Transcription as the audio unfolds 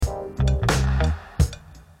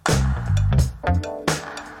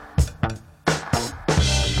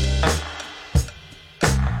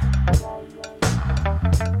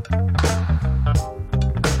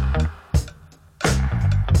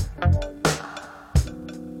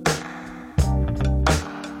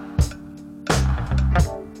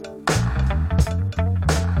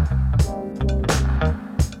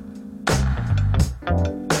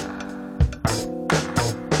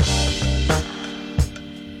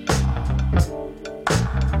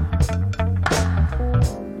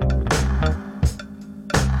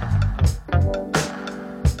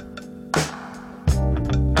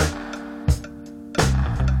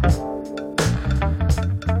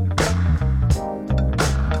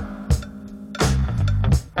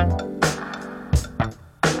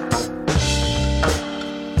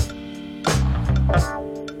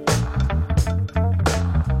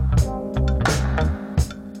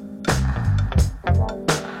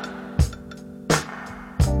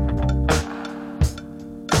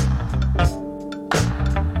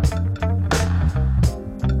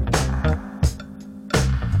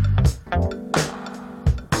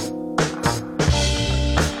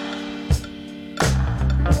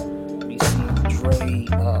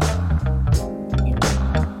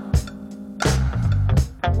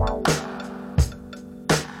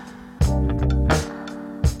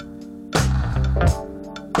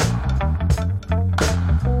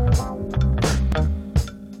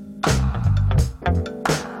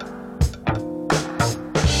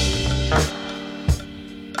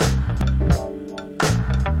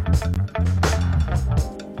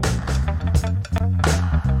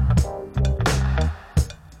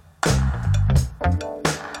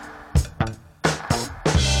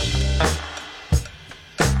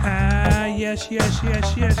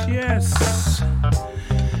yes.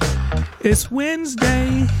 It's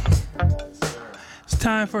Wednesday. It's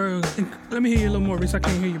time for... Let me hear you a little more, Reese. I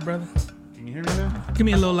can't hear you, brother. Can you hear me now? Give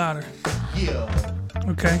me a little louder. Yeah.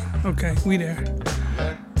 Okay. We there.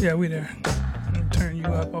 Yeah, we there. I'm going to turn you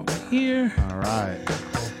up over here. All right.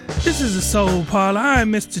 This is the Soul Parlour.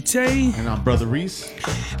 I'm Mr. Tay. And I'm Brotha Reese.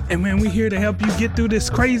 And man, we here to help you get through this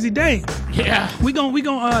crazy day. Yeah. We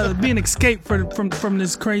gonna be an escape from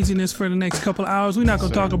this craziness for the next couple of hours. We're not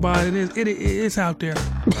gonna talk about it. It's out there.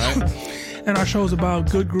 Right. And our show's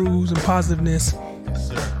about good grooves and positiveness. Yes,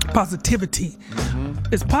 sir. Positivity.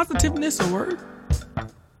 Mm-hmm. Is positiveness a word?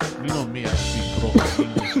 You know me, I speak broken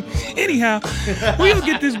English. Anyhow, we'll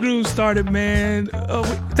get this groove started, man.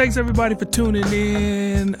 Thanks everybody for tuning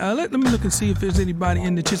in. Let me look and see if there's anybody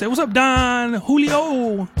in the chat. What's up, Don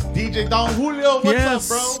Julio? DJ Don Julio, what's up, up,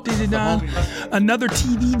 bro? DJ Don. Another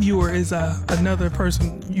TV viewer is another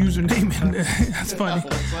person username. That's funny.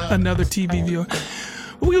 Another TV viewer.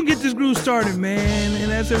 We're going to get this groove started, man.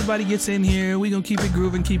 And as everybody gets in here, we're going to keep it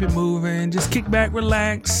grooving, keep it moving. Just kick back,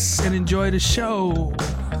 relax, and enjoy the show.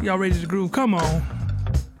 Y'all ready to groove? Come on.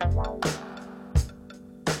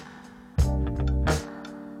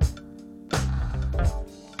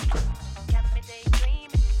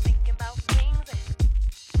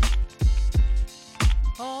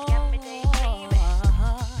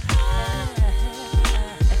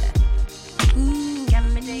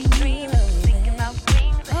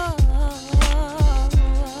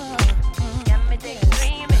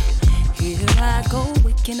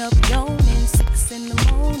 Up yawning, 6 in the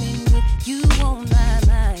morning with you on my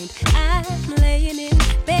mind. I'm laying in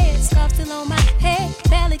bed, scarf still on my head,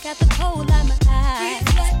 barely got the cold out my eyes.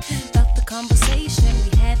 About the conversation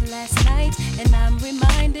we had last night, and I'm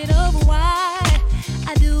reminded of why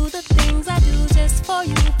I do the things I do just for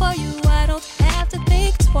you. I don't have to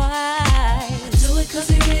think twice. I do it 'cause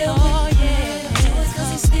you're real. Oh yeah. I do it 'cause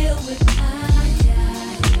you're still with me.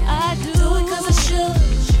 I do it 'cause I should.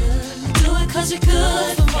 Do it 'cause you're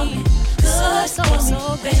good for me, good so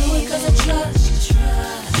baby. Do it 'cause I trust.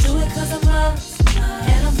 Do it 'cause I must,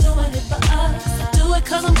 and I'm doing it for us. Do it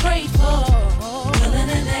 'cause I'm grateful, willing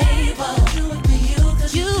and able. Do it for you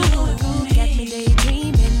 'cause you do it for me. Got me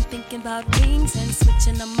daydreaming, thinking about rings and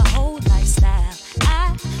switching up my whole lifestyle.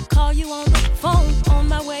 I call you on the phone on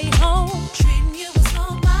my way home, treating you was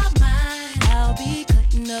on my mind. I'll be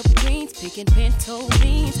cutting up greens, picking pinto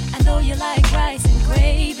beans. I know you like rice and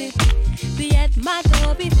gravy. Be at my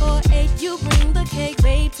door before 8. You bring the cake,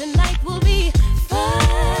 babe. Tonight will be fun.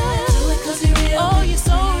 Do it 'cause you're real. Oh, you're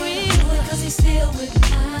so real. Do it 'cause you're still with me.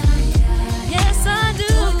 Yes, I do.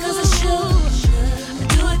 Do it 'cause I should.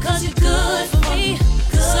 Do it 'cause you're good for me.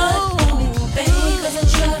 Good so, for me, baby. 'Cause I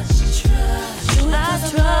trust. Do it 'cause I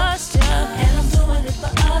trust you, and I'm doing it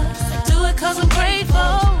for us. Do it 'cause I'm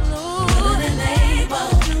grateful. Willing and able.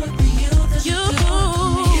 Do it for you 'cause you do.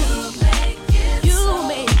 You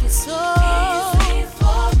make it so.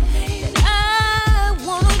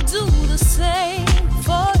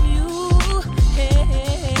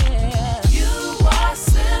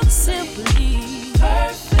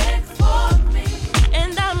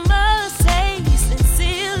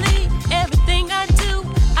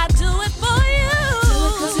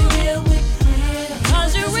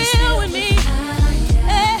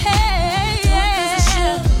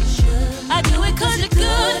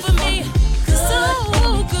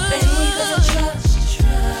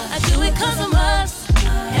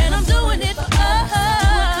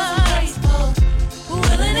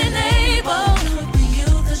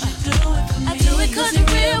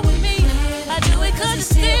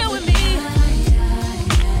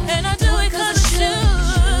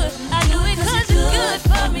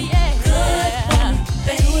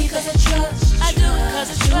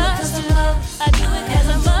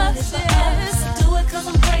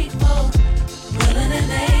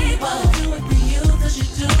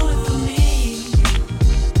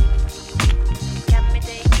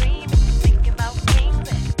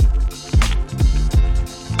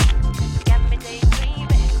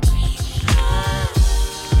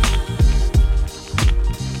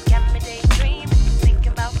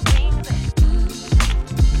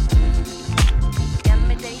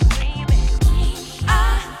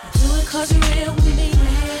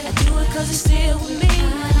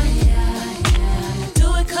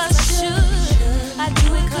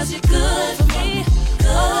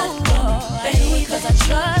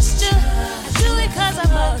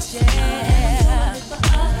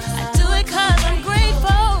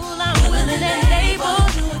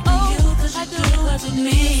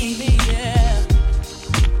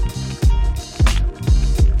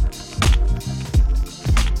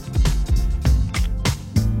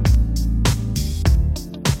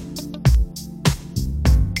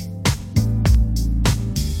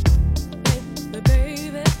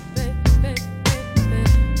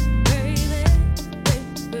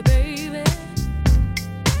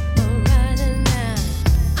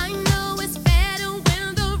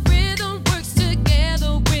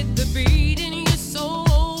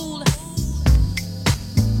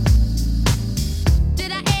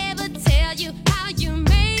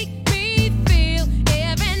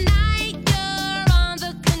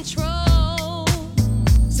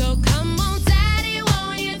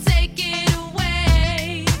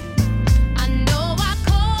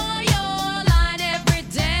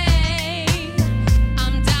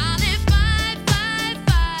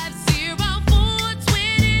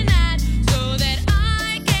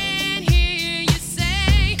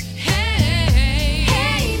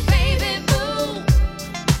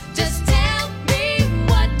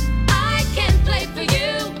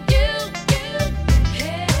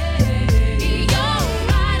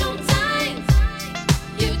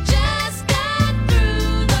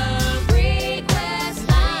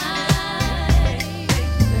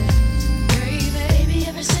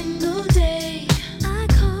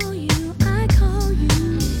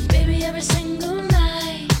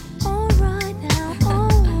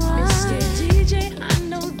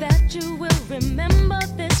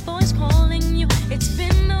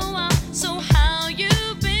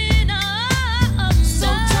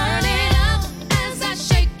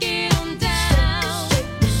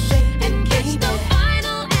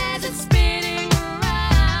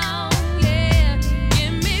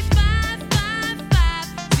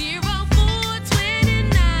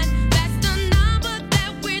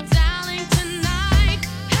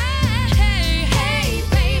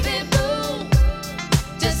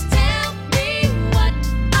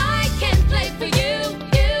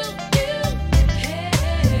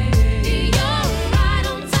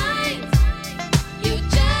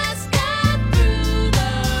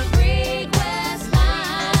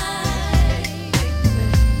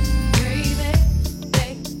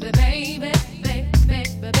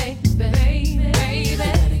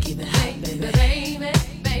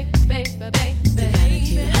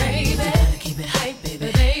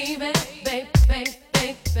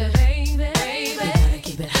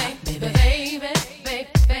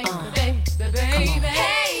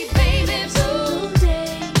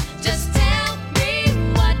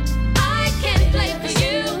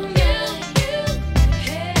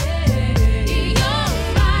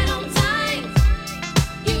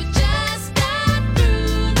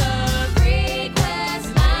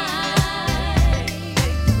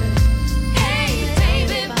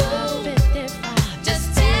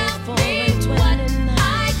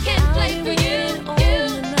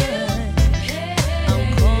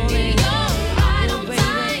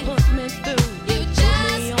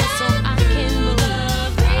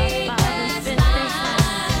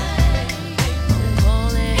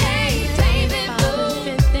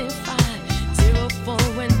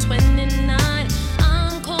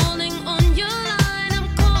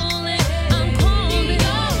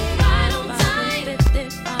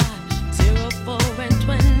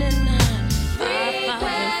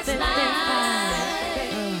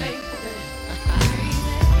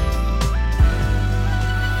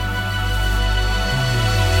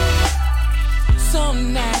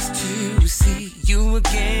 you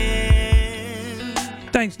again.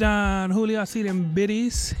 Thanks, Don Julio. I see them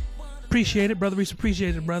biddies. Appreciate it, Brother Reese.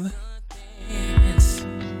 Appreciate it, brother. Yeah.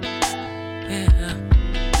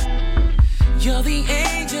 You're the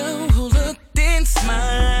angel who looked and smiled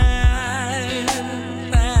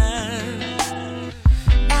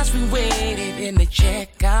as we waited in the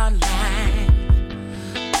checkout line.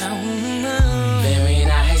 Very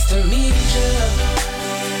nice to meet you.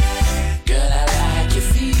 Girl, I like your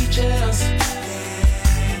features.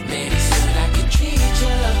 Maybe soon I could treat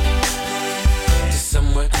you to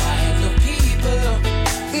somewhere quiet, no people.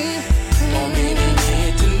 Or maybe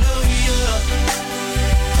get to know you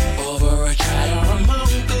over a try or a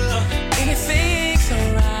mocha. Anything's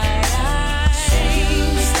alright. So you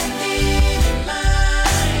standing in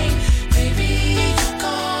line, baby, you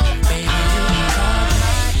caught my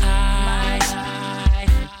eye.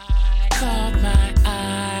 Caught my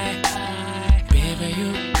eye. Baby, you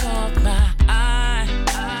caught my eye.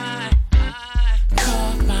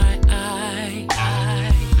 Caught my eye.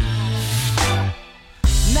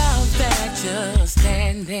 Now that you're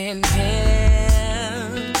standing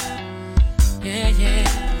here, yeah,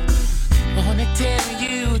 wanna tell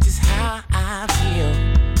you just how I feel.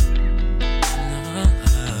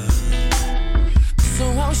 So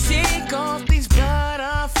I'll shake off these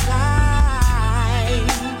butterflies,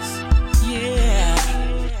 yeah.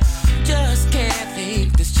 Just can't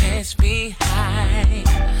leave this chance behind.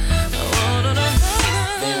 Oh, no.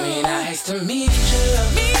 Very nice to meet you.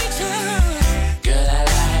 Girl, I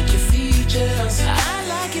like your features.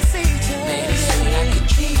 Maybe soon I could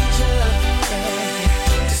treat you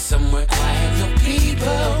to somewhere quiet, no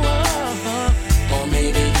people. Or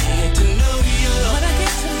maybe get to know you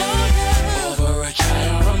over a try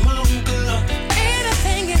or a mocha.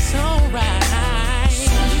 Anything is alright.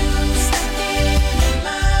 So you standing in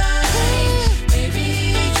line, baby,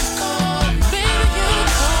 you caught my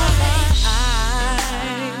eye.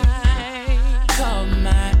 Caught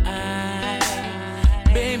my eye.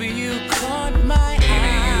 Baby, you caught my eye.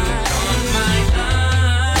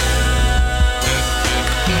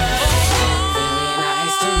 Very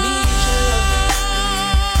nice to meet you.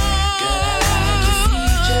 Girl, I like your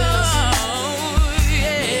features.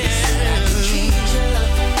 Maybe soon I can treat you.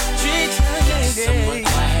 Somewhere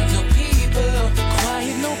quiet, no people.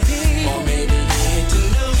 Or maybe get to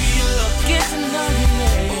know you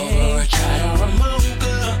over a try or a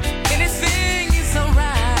mocha. Anything is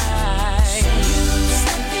alright. So you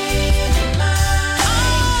standing in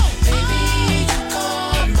line, baby, you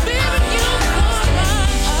caught my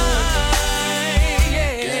eye.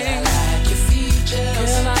 Girl, I like your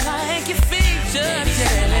features. Maybe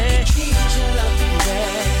soon I can treat you.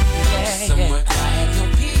 Somewhere quiet,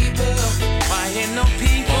 no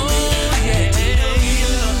people. Get to know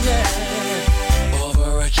you over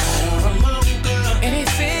a try or a mocha.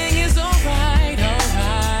 Anything is alright.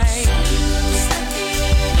 So you standing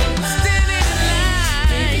in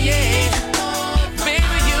line, yeah.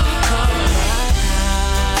 Baby, you caught my eye.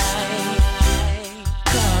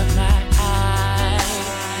 Caught my eye.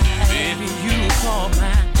 Baby, you caught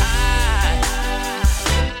my eye.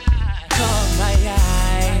 Caught my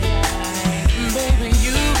eye. Baby,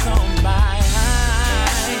 you caught my eye.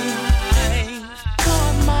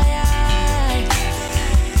 Caught my eye.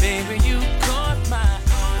 Baby, you caught my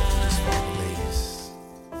Ladies.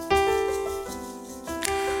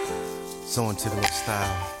 So into the little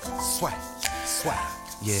style. Swag.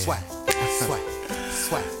 Yeah. Swag. We're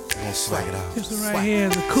gonna swag it out. This one right here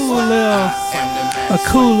is a cool little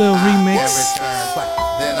remix.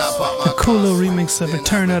 A cool little remix of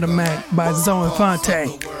Return of the Mac by Zoe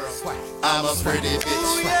Fonte. I'm a pretty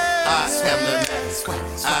bitch.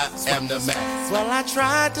 I am the man. Well, I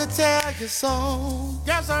tried to tell you so.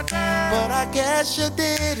 Yes, I did. But I guess you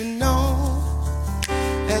didn't know.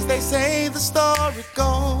 As they say, the story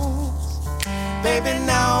goes. Baby,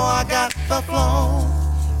 now I got the flow.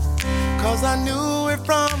 Cause I knew it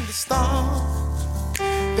from the start.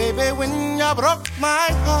 Baby, when you broke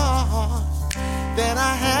my heart, then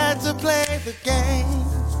I had to play the game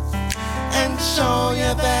and show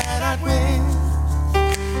you that I'd win.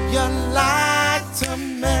 You lied to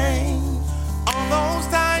me. All those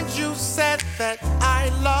times you said that I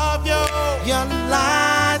love you, you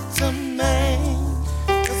lied to me.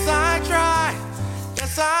 Yes, I tried.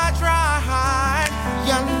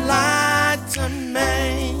 You lied to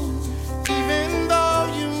me. Even though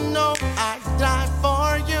you know I died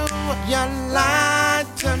for you, you lied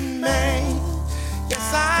to me.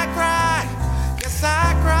 Yes, I cried.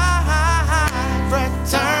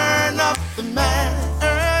 Return of the man.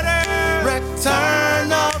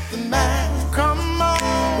 Return of the man. Come on.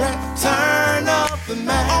 Return of the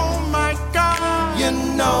man. Oh my God. You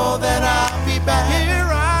You know that I'll be back. Here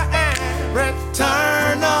I am,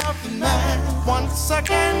 return of the man. Once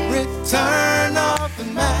again, return of the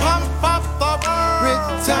man. Pump up the world,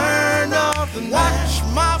 return of the man. Watch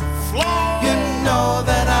my flow. You know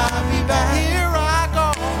that I'll be back. Here I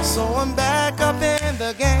go, so I'm back up in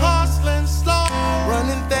the game, hustling slow,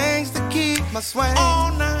 running things to keep my swing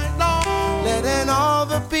all night long, letting all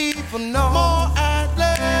the people know more at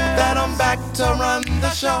less that I'm back to run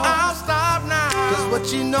the show. I'll stop now, cause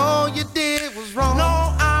what you know you did was wrong. No,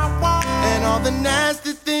 I won't. And all the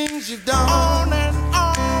nasty things you've done on and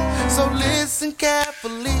on. So listen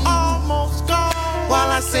carefully, almost gone, while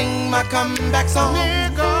I sing my comeback song.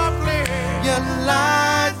 Nigga, please. You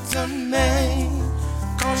lied to me,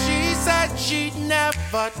 cause she said she'd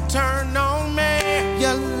never turn on me.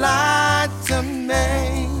 You lied to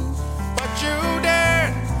me, but you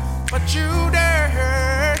did, but you did.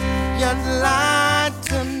 You lied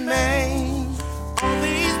to me. All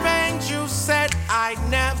these things you said I'd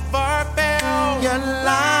never build. You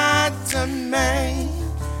lied to me,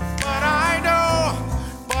 but I do.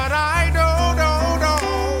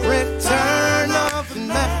 Return of the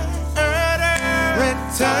man.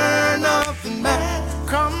 Return of the man.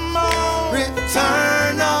 Come on.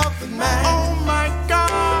 Return of the man. Oh my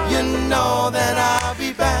God. You know that I'll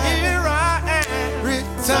be back. Here I am.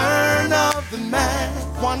 Return of the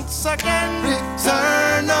man. Once again.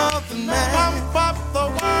 Return of the man. Pump up the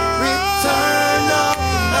world. Return of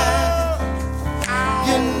the man.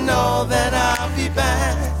 You know that I'll be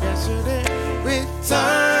back. Yes it is.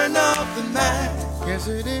 Return of the man. Yes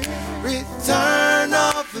it is. Return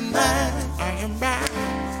of the man. I am back.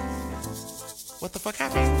 What the fuck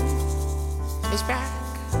happened? It's back.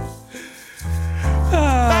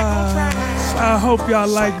 Back on track. I hope y'all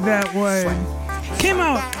like that one. Came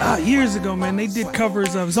out years ago, man. They did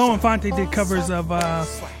covers of Zoe and Fonte did covers of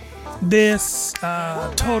this,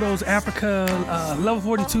 Toto's Africa, Level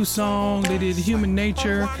 42 song. They did Human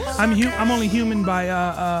Nature. I'm Only Human by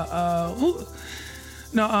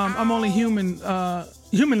I'm Only Human.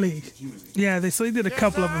 Human League. Yeah, they did a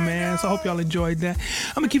couple of them, man. So I hope y'all enjoyed that.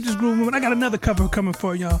 I'm gonna keep this groove moving. I got another cover coming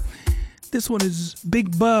for y'all. This one is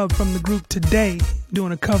Big Bub from the group Today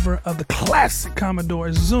doing a cover of the classic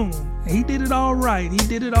Commodore Zoom. He did it all right.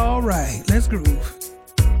 Let's groove.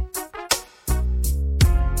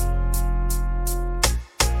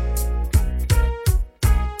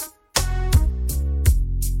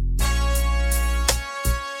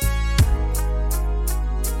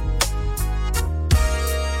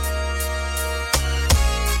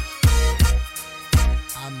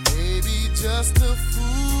 Just a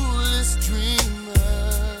foolish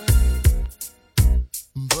dreamer,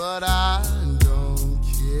 but I don't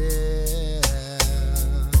care,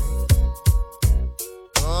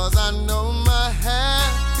 'cause I know my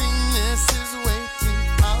happiness is waiting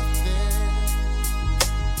out there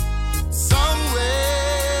somewhere.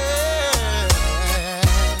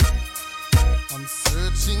 I'm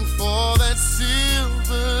searching for that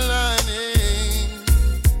silver lining,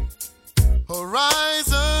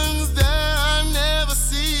 horizons that I never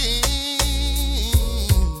see.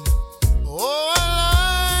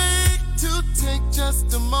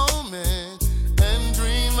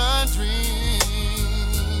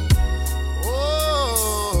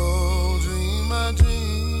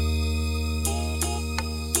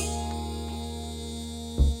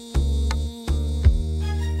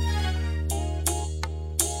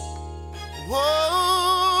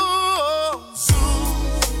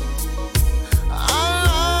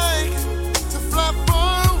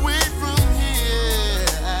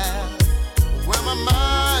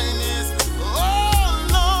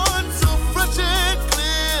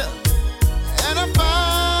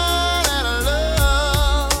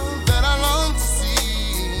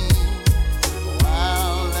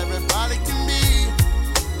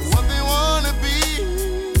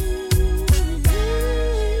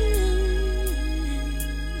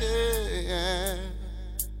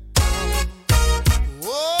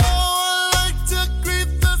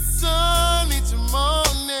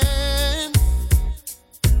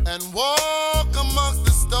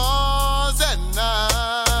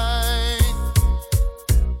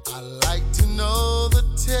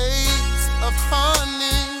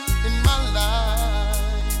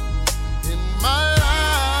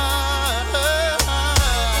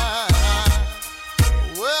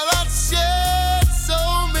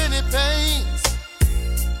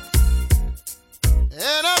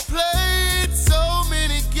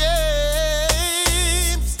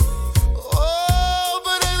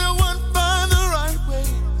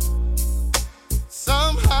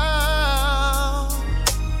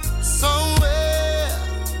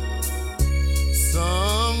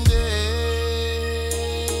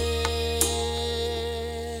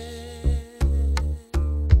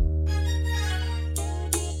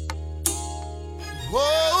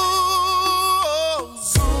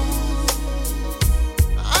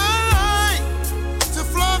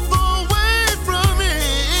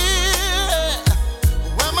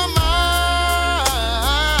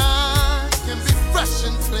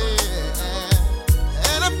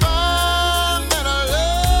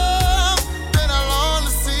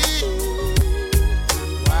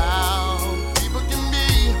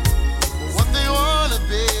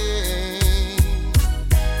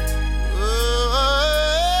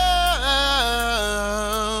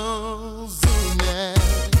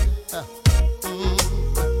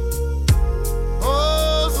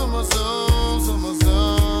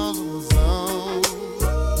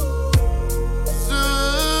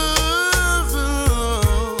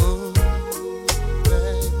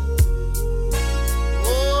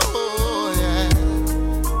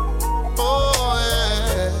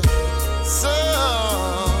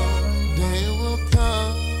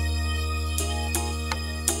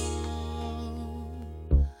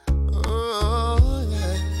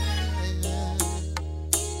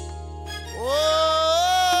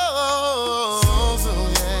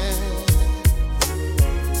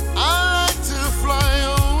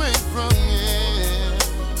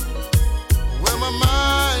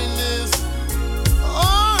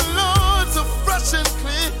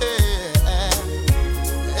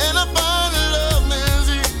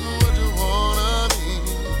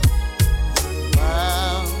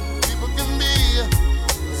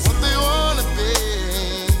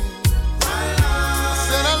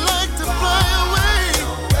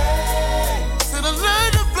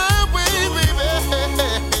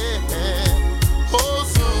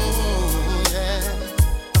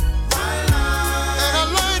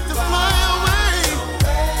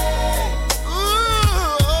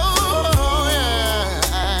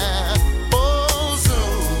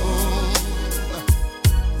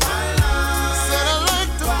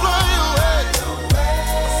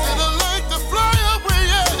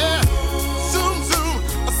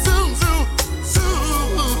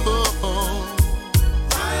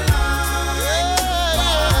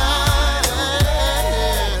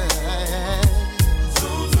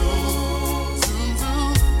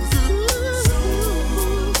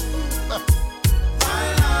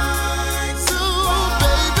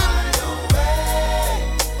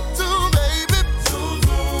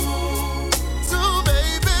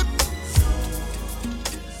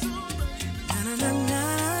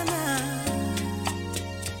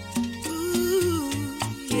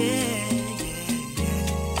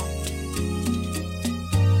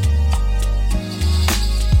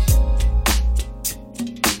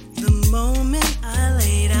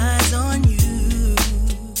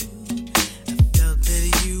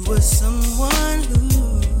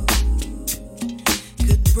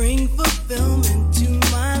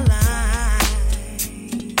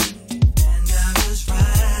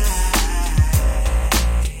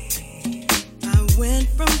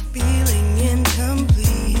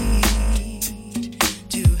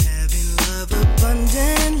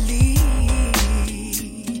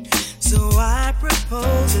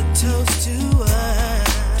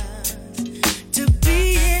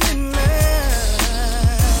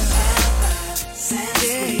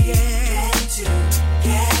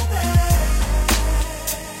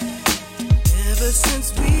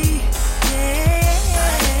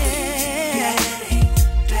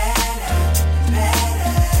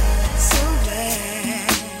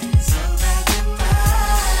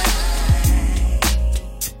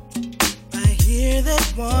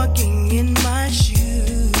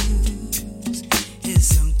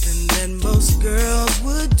 girls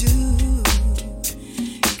would do.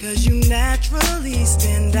 'Cause you naturally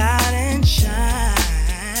stand out and shine.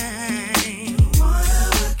 One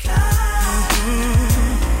of a kind.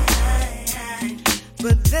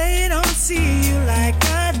 But they don't see you like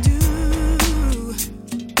I do.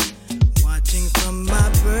 Watching from my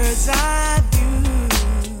bird's eye view.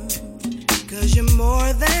 'Cause you're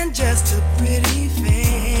more than just a pretty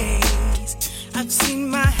face. I've seen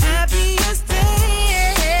my happiest days.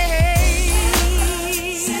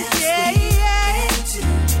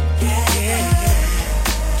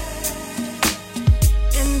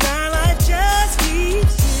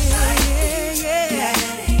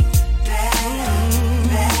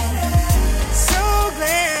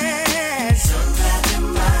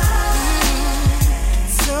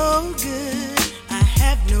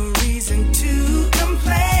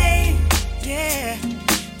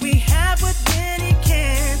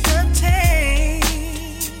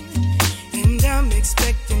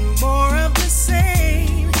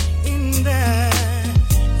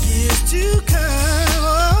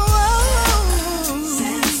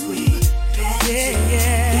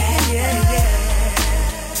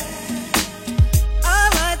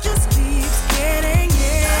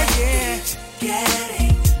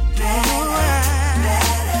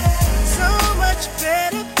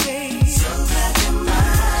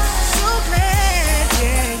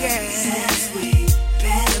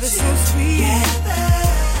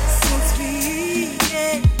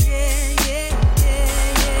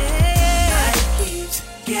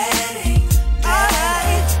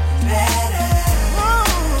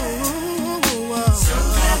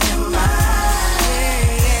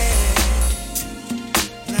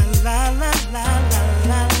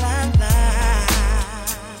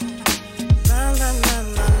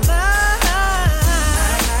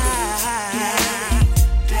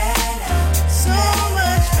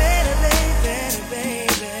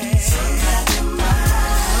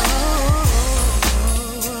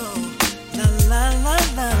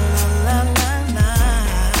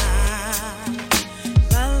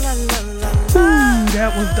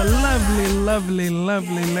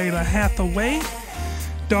 Lovely Layla Hathaway,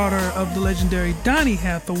 daughter of the legendary Donny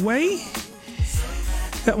Hathaway.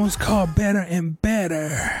 That one's called Better and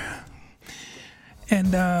Better.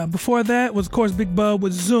 And before that was, of course, Big Bub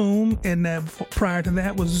with Zoom. And prior to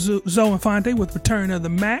that was Zoe Infante with Return of the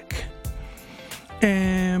Mac.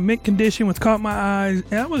 And Mint Condition with Caught My Eyes.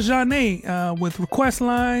 And that was Janae with Request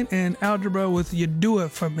Line, and Algebra with You Do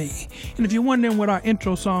It For Me. And if you're wondering what our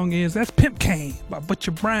intro song is, that's Pimp Cane by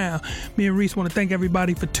Butcher Brown. Me and Reese want to thank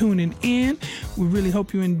everybody for tuning in. We really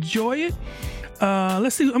hope you enjoy it. Let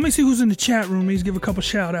me see who's in the chat room. Reese, give a couple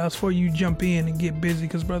shout outs before you jump in and get busy,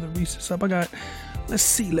 because Brother Reese is up. Let me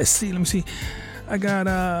see. I got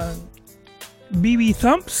BB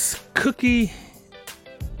Thumps, Cookie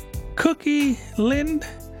Linda.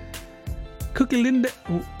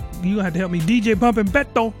 You gonna have to help me. DJ Bumpin'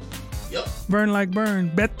 Beto. Yep. Burn Like Burn.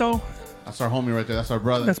 Beto. That's our homie right there. That's our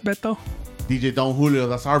brother. That's Beto. DJ Don Julio.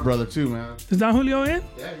 That's our brother too, man. Is Don Julio in?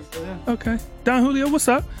 Yeah, he's still in. Okay. Don Julio, what's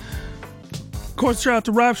up? Of course, shout out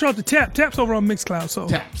to Rob. Shout out to Tap. Tap's over on Mixcloud. So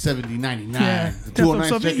Tap 7099. Yeah. The 209's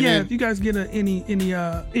so checking in. if you guys get any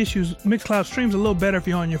issues, Mixcloud streams a little better if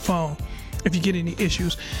you're on your phone. If you get any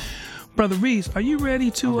issues. Brother Reese, are you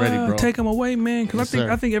ready to take them away, man? Because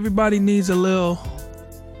I think everybody needs a little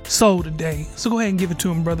soul today. So go ahead and give it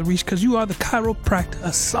to him, Brother Reese, because you are the chiropractor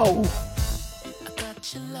of soul. I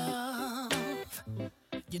got your love.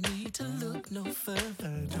 You need to look no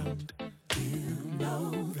further. Don't you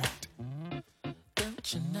know that?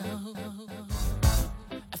 Don't you know?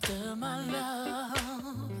 After my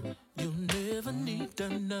love, you'll never need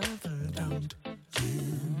another. Don't you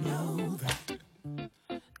know that?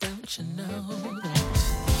 Don't you know that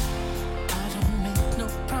I don't make no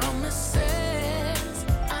promises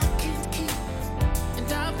I can't keep,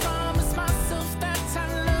 and I promise myself that I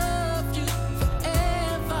love you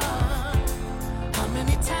forever. How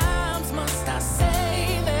many times must I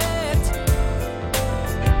say that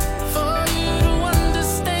for you to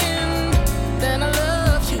understand that I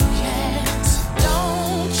love you? Yes,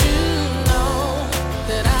 don't you know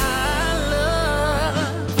that I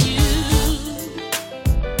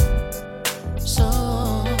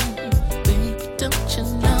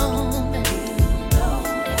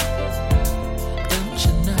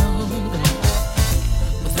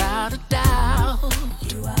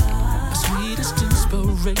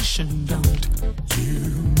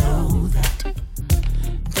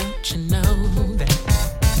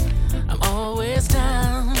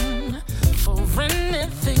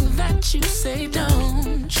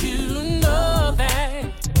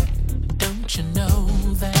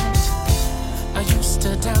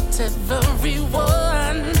used to doubt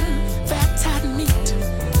everyone that I'd meet.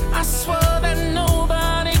 I swore that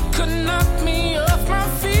nobody could knock me off my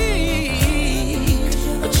feet,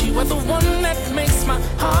 but you are the one that makes my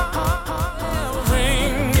heart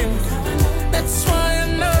ring. That's why I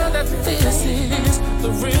know that this is the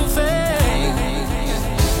real thing.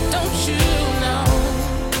 Don't you know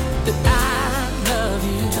that I love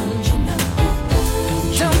you? Don't you know?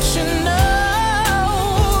 Don't you know?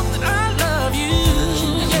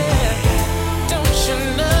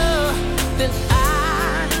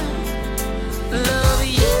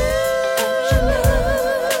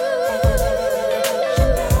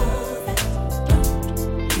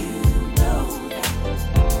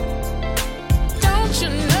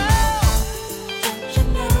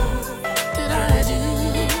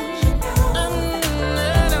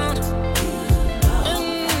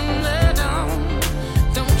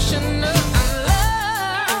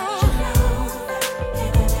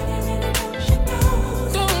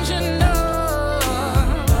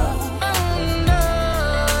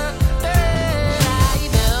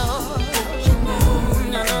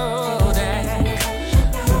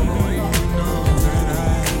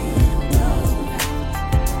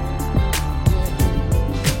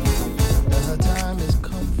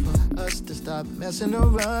 Messing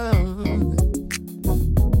around,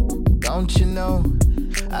 don't you know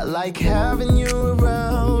I like having you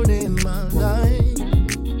around in my life.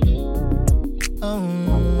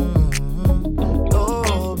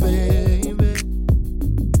 Oh baby,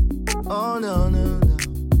 oh no,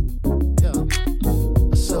 yeah.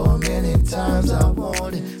 So many times I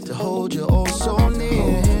wanted to hold you oh so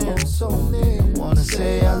near. Wanna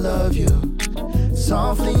say I love you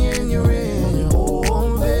softly in your ear.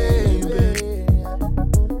 Oh baby,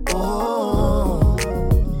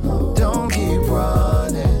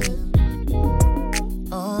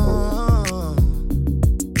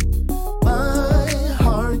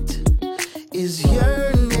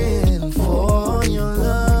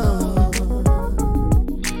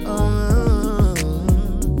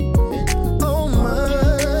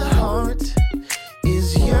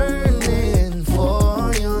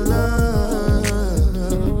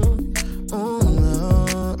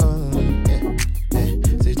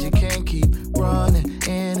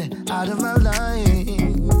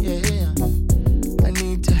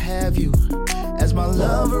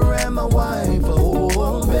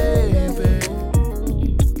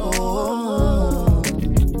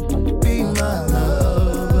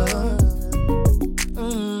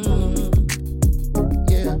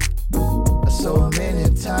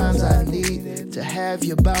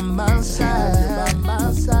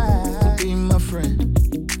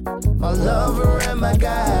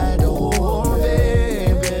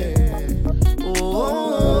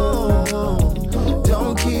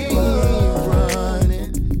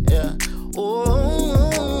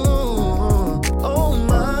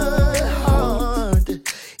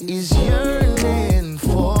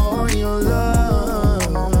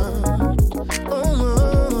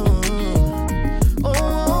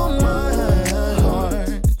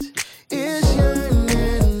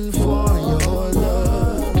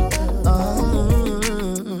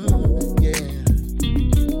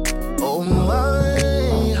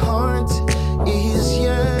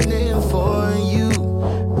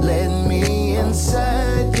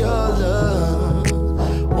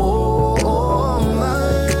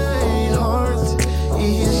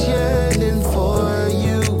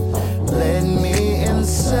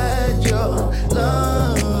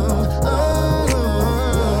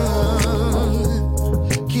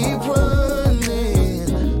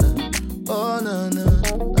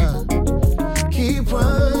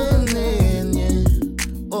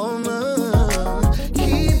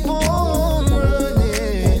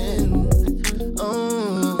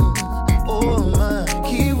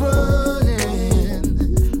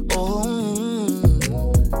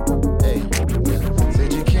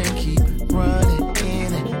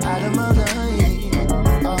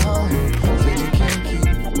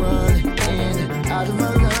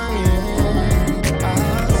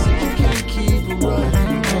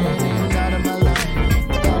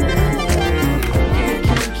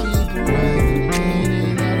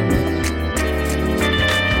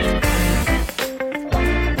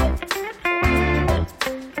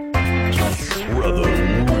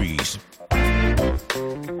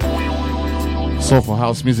 Soulful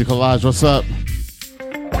House Music Collage, what's up?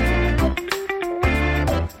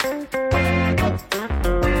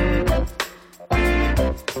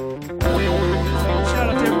 Shout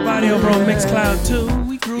out to everybody over on Mixcloud too.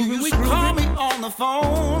 We grooving, we grooving. Call me on the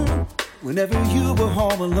phone whenever you were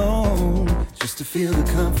home alone, just to feel the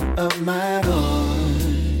comfort of my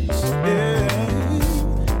arms.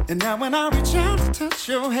 Yeah. And now when I reach out to touch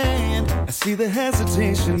your hand, I see the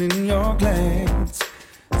hesitation in your glance.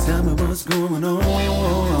 Tell me what's going on.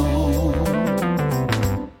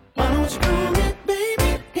 Why don't you call me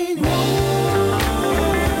baby anymore?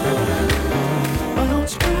 Why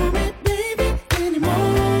don't you call me baby anymore?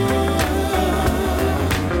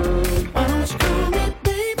 Why don't you call me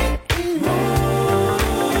baby anymore?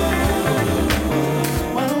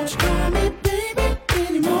 Why don't you call me baby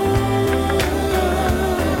anymore?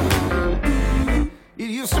 It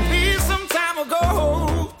used to be some time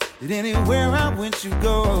ago that anywhere I went you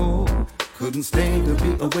go, couldn't stay to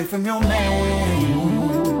be away from your man.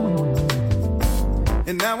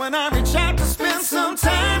 And now when I reach out to spend some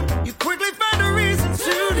time, you quickly find a reason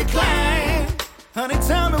to decline. Honey,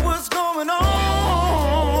 tell me what's going on.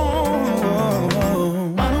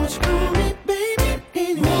 Why don't you call me baby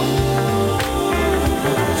anymore?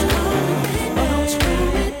 Why don't you call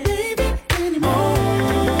me baby anymore? Why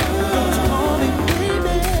don't you call me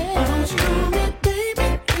baby? Why don't you call me baby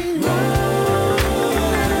anymore?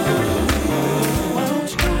 Why don't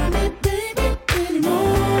you call me baby anymore? Why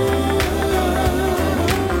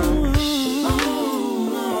don't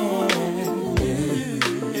you call me baby?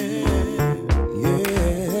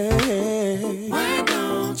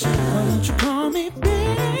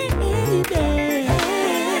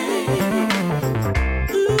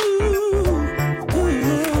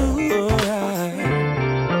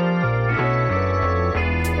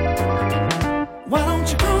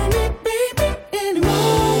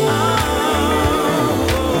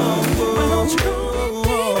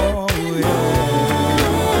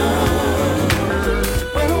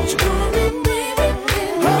 Why don't you call me baby anymore?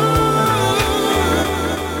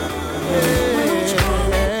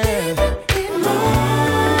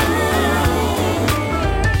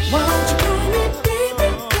 Why don't you call me baby anymore? Why don't you call me baby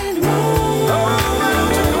anymore? Why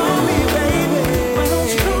don't you call me baby anymore? Why don't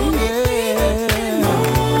you call me baby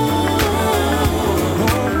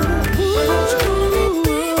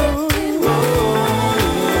anymore?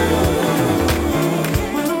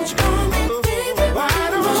 Why don't you call me baby? Why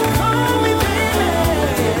don't you call me baby anymore?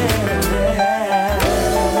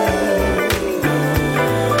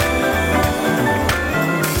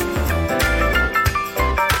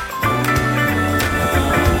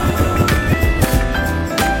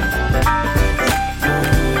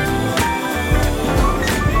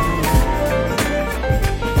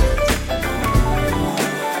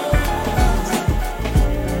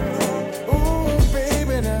 Ooh,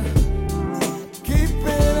 baby, now keep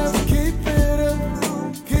it up, keep it up,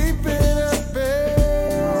 keep it up,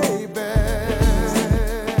 baby.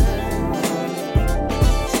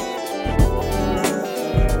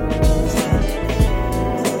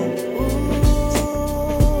 Ooh,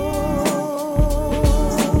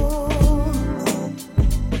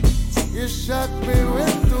 you shock me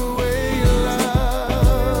with the way you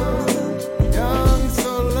love, young,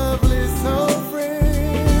 so lovely, so free.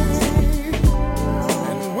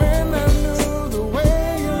 And when I knew the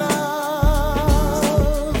way you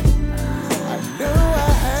love, I knew I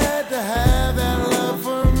had to have that love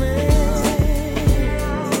for me.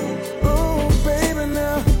 Ooh, baby,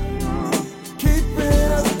 now keep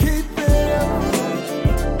it up, keep it up.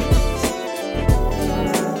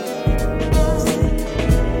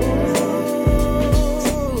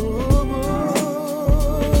 Ooh,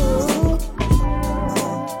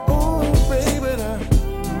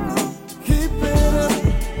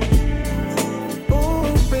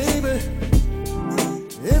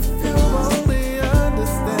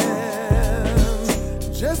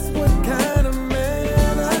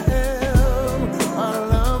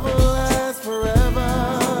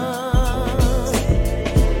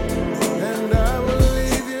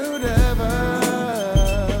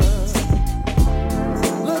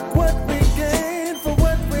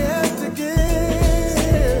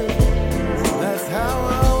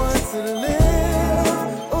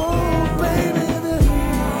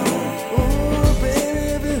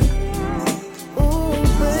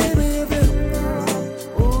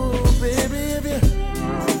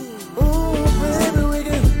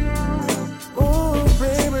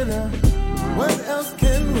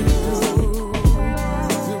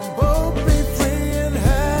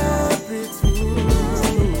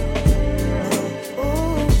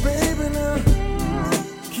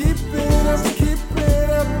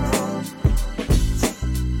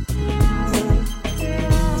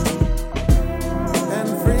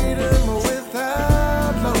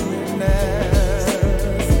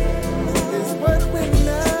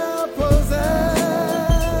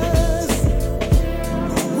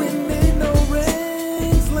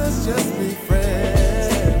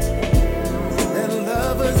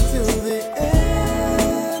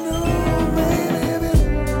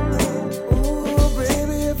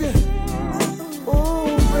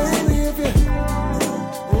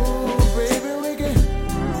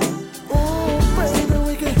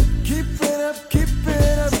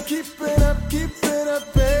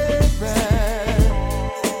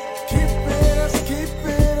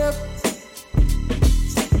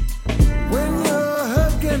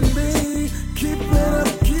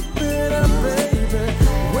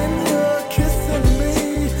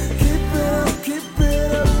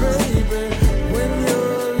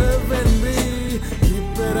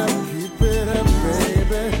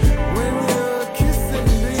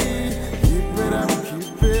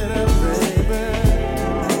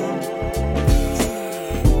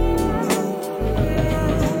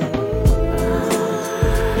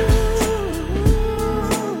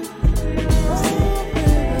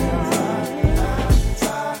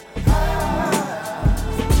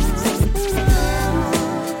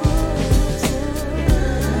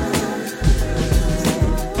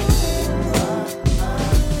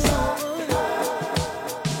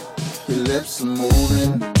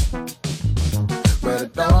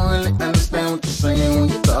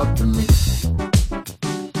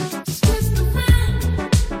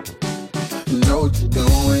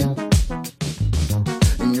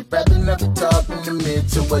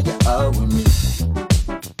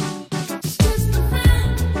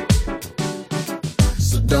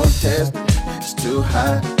 test me, it's too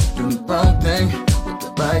high. Doing the wrong thing with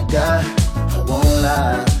the right guy. I won't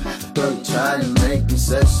lie, though you try to make me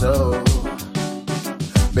say so.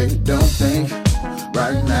 Baby, don't think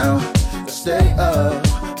right now. Stay up,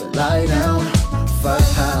 but lie down. Fuck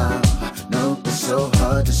how, no, it's so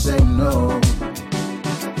hard to say no.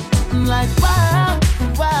 I'm like, wow,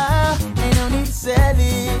 wow, ain't no need to sell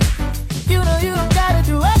it. You know you don't gotta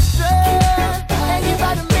do extra, and you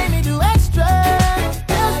about to make me do extra.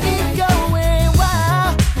 Just keep going,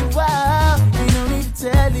 wow, wow, ain't no need to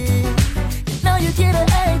tell it. You know you get an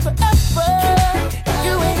A for effort.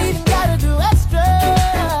 You ain't even gotta do extra.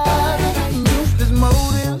 Useless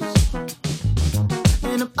motives,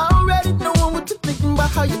 and I'm already knowing what you're thinking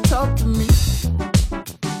about how you talk to me.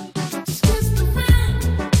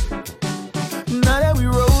 Now that we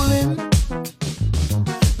rolling,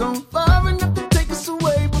 going far enough to take us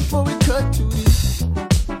away before we cut to this.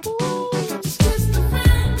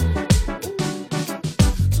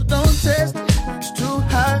 So don't test it, it's too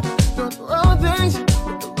high. Doing the wrong things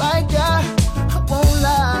with the right guy. I won't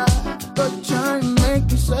lie, but you're trying to make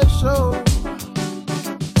me say so.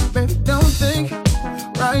 Baby, don't think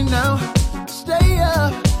right now. Stay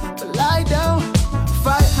up, but lie down.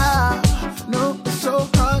 Fight how? No, it's so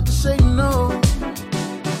hard to say no.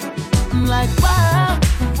 I'm like, wow,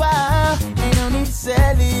 wow, ain't no need to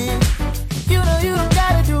sell it. You know you don't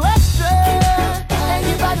gotta do extra, and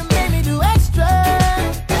you about to make me do extra.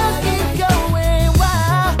 Just keep going,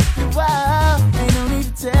 wow, wow, ain't no need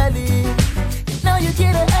to tell it. You know you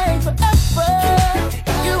get an A for effort.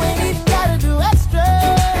 You ain't even gotta do extra.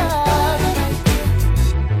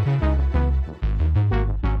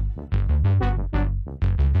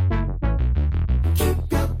 Keep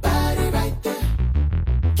your body right there.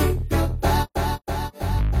 Keep your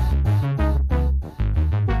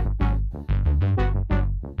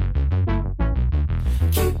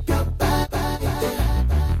Keep your body there.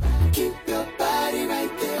 Keep your body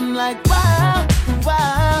right there. I'm like, wow,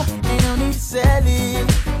 wow, ain't no need to sell it.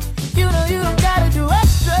 You know you don't gotta do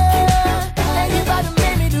extra, and you about to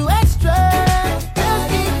make me do extra. Just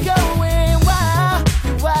keep going, wow,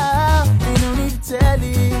 wow, ain't no need to tell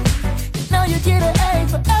it. You know you get an A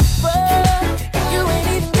for effort. You ain't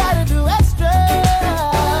even gotta do extra.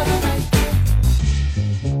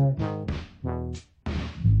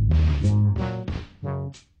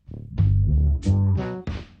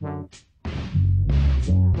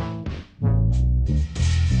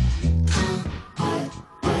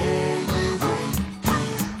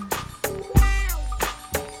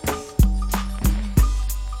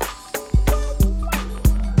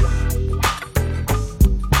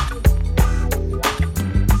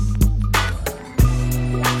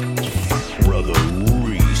 Brotha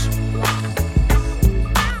Reese.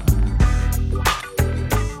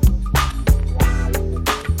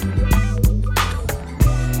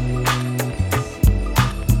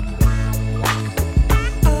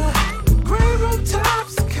 Gray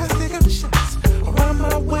rooftops, cause they got shots around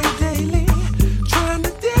my way daily. Trying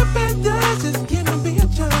to dip and dust, just giving me a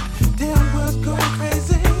jump. Damn world's going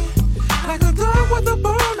crazy. Like a dog with a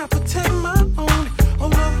bone, I protect my own. Oh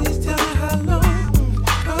Lord, please tell me how long.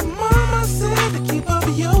 My mama said to keep up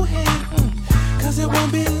your head, cause it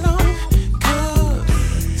won't be long.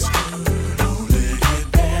 Cause only get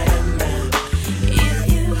better now. If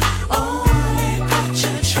you only put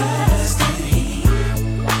your trust in Him.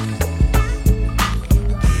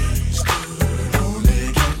 Only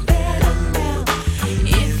get better now.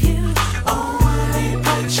 If you only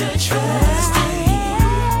put your trust in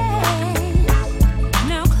Him.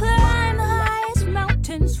 Now climb the highest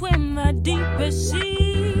mountain, swim the deepest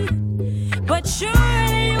sea. But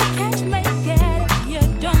surely you can't make it if you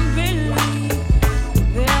don't believe.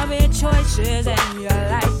 There'll be choices in your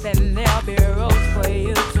life, and there'll be roads for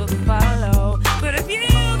you to follow. But if you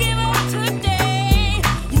give up today,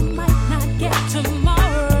 you might not get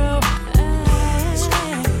tomorrow.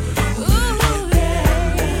 Ooh,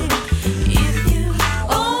 yeah. If you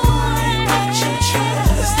only put your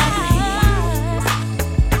trust in Him.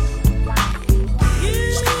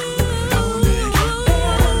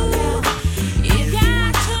 You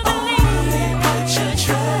got to believe. put your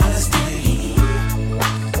trust in Him.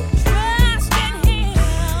 Trust in Him.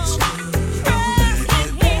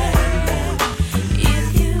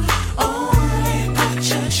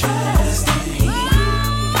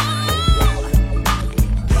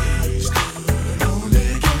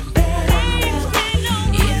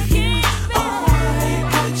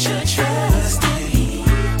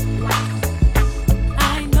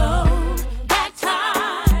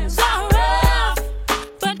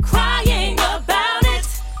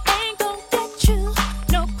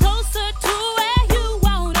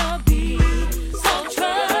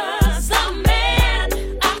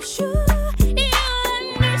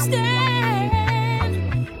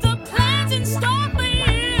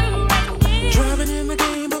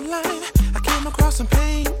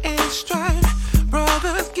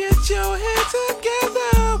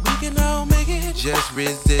 just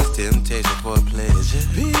resist temptation for pleasure.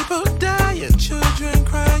 People dying, children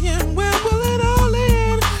crying. Where will it all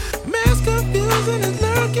end? Mass confusion is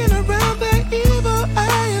lurking around. The evil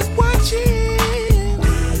eye is watching.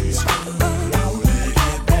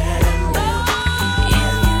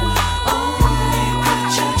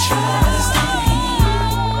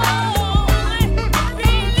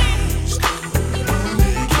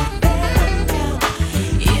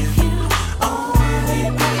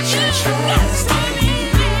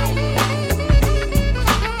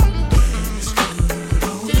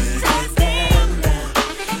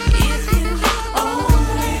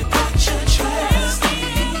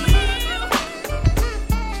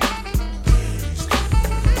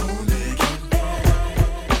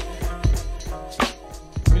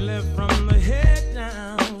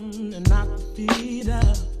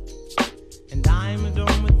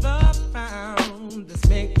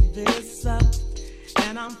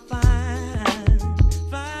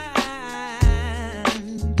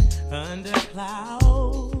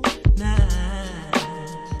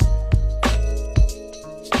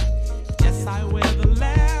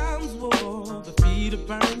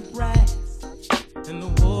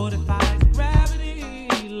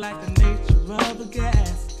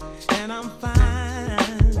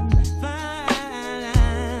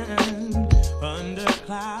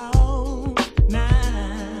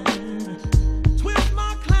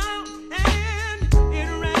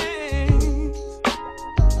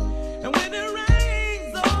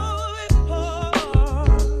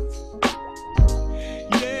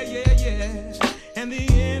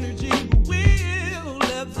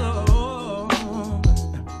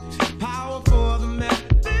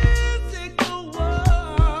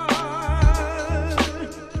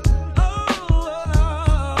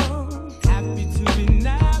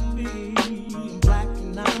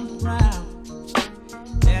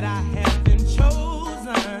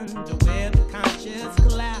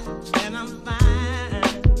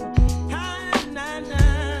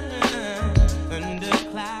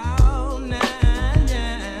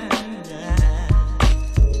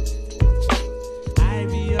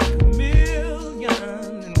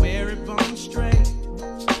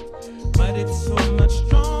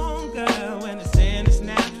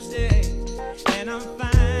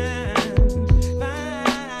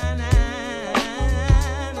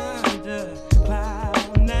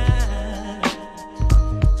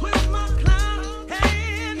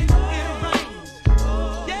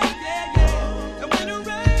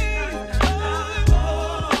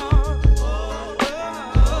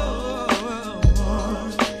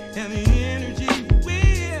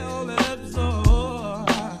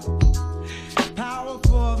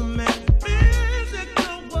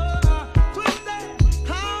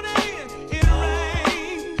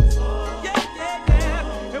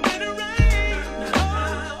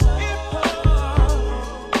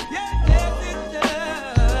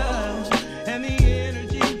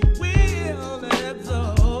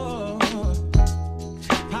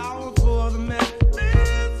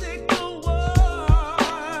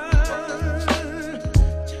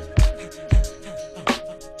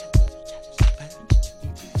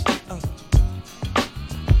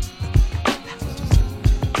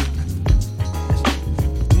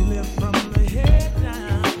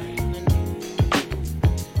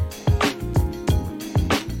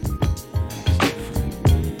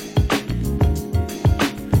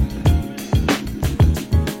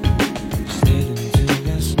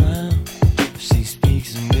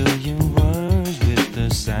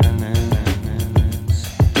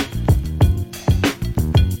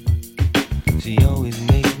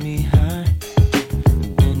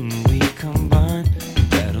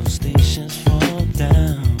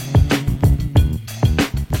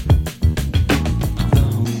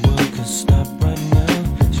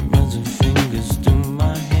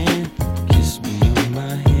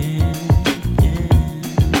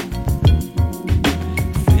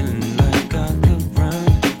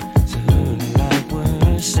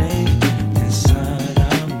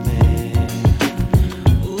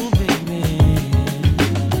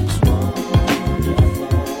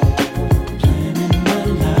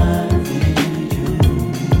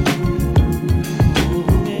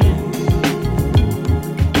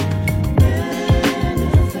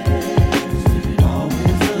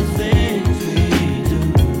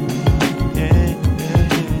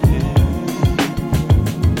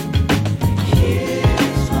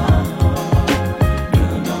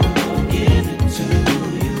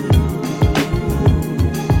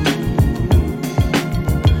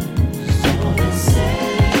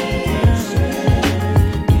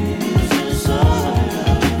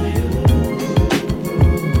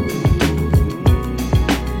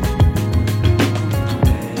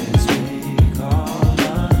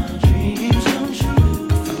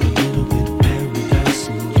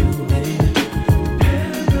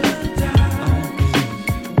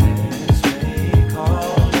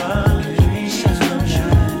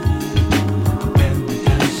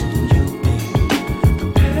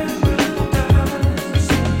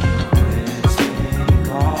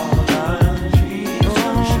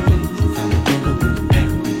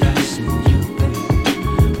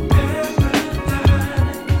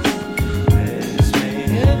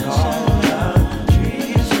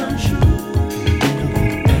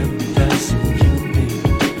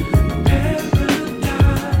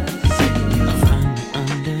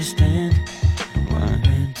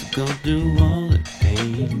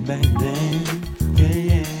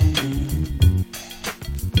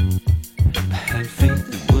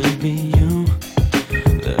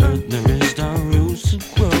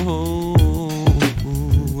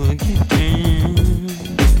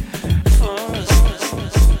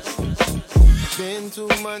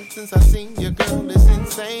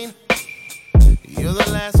 You're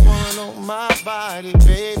the last one on my body,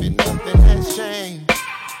 baby, nothing has changed.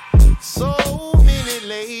 So many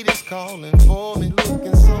ladies calling for me,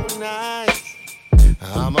 looking so nice.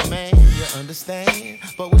 I'm a man, you understand,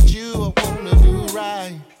 but with you I wanna do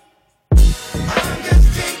right. I'm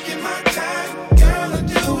just taking my time, girl, I'll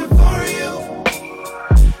do it for you.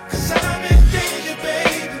 'Cause I'm in danger,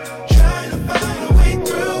 baby, trying to find a way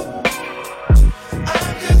through.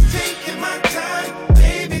 I'm just taking my time,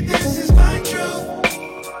 baby, this is my truth.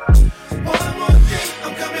 One more day,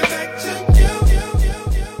 I'm coming back to you.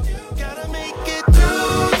 Gotta make it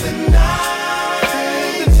through the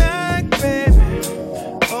night. Tonight, baby.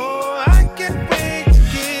 Oh, I can't wait to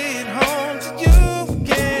get home to you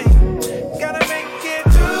again. Gotta make it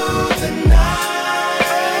through the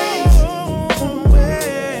night. Oh,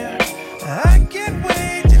 yeah. I can't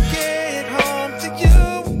wait to get home to you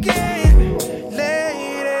again,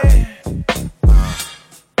 lady.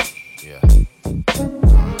 Yeah.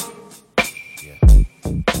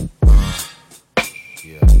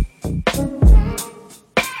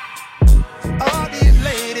 All these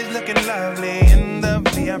ladies looking lovely in the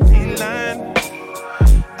VIP line.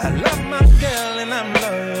 I love my girl and I'm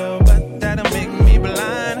loyal, but that'll make me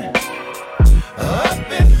blind.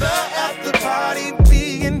 Up in the after party,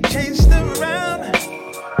 being chased around.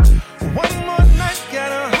 One more night,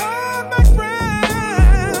 gotta hold my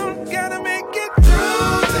ground. Gotta make it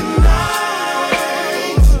through the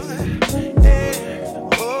night. Yeah.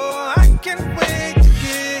 Oh, I can't wait to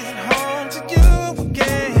get home to you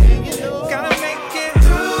again. Gotta make it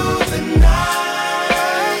through the night.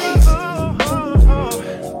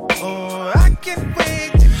 Oh, I can't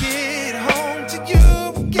wait to get home to you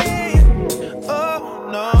again. Oh,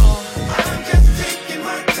 no. I'm just taking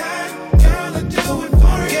my time, girl, I'll do it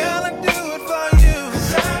for you. Girl, I'll do it for you.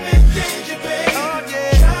 'Cause I'm in danger, baby. Oh,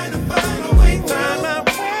 yeah. Trying to find a way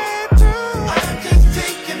through. I'm just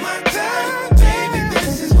taking my time, baby,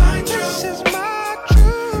 this is my truth. This is my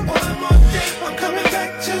truth. One more day, I'm coming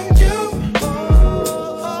back to you.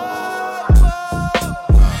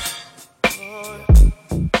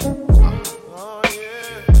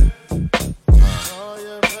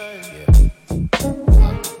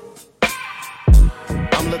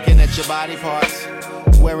 I'm looking at your body parts,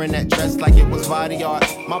 wearing that dress like it was body art.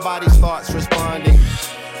 My body starts responding,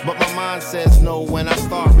 but my mind says no when I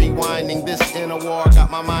start rewinding. This inner war got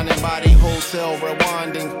my mind and body hotel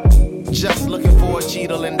rewinding. Just looking for a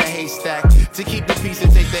cheetle in the haystack to keep the peace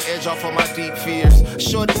and take the edge off of my deep fears.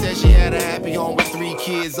 Shorty said she had a happy home with 3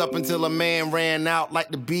 kids up until a man ran out like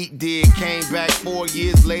the beat did. Came back 4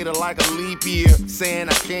 years later like a leap year, saying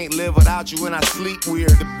I can't live without you and I sleep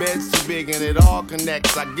weird. The bed's too big and it all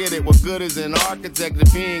connects. I get it, what good is an architect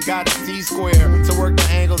if he ain't got a T-square to work the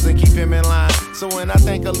angles and keep him in line? So when I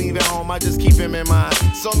think of leaving home, I just keep him in mind.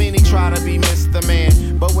 So many try to be Mr.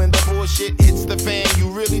 Man, but when the bullshit hits the fan, you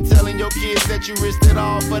really telling your kids that you risked it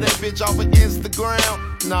all for that bitch off of Instagram?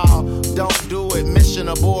 Nah, don't do it, mission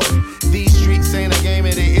aborted. These streets ain't a game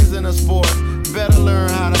and it isn't a sport. Better learn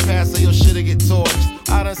how to pass or your shit'll get torched.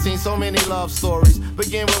 I done seen so many love stories.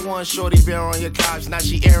 Begin with one shorty bare on your couch, now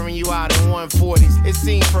she airing you out in 140s. It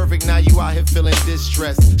seemed perfect, now you out here feeling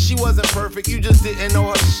distressed. She wasn't perfect, you just didn't know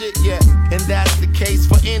her shit yet. And that's the case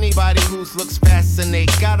for anybody whose looks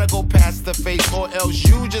fascinate. Gotta go past the face or else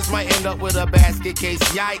you just might end up with a basket case.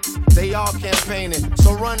 Yikes, they all campaigning,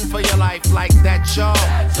 so run for your life like that, y'all.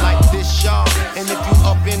 Like this, y'all. And if you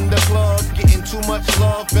up in the club, getting too much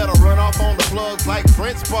love, better run off on the plugs like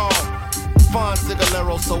Prince Paul. Fun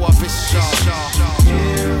Cigalero, so official.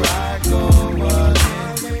 Here I go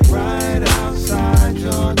again, right outside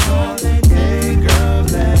your door. Hey girl,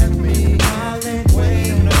 let me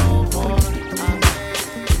wait no more.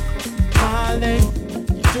 Holly,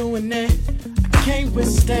 you doing it? I can't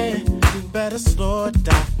withstand. You better slow it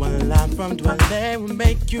down. One line from dwelling will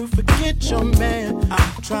make you forget your man.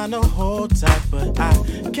 I'm trying to hold tight, but I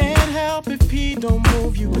can't help if he don't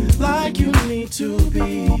move you like you need to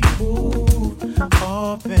be. Ooh,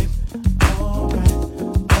 oh baby, alright.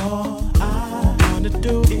 All I wanna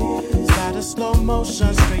do is ride a slow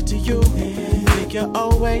motion straight to you. Figure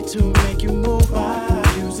a way to make you move by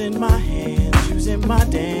using my hands, using my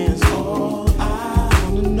dance. All I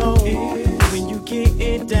wanna know is when you get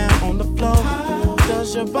it down on the floor, how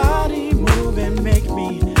does your body move and make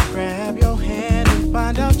me grab your hand and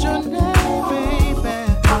find out your name, baby?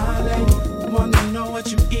 My lady, wanna know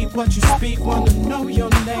what you eat, what you speak, wanna know your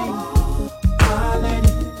name. My lady,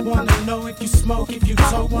 wanna know if you smoke, if you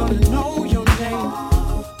talk, wanna know your name.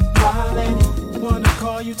 My lady, wanna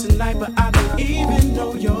call you tonight, but I don't even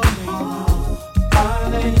know your name. My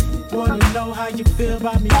lady, wanna know how you feel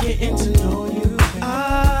about me getting to know you, baby.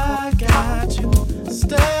 I got you.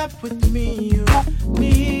 with me. You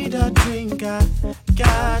need a drink, I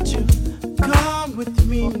got you. Come with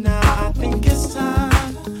me now, I think it's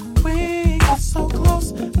time. We get so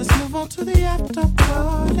close, let's move on to the after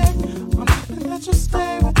party. I'm hoping that you'll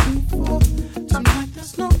stay with me for tonight.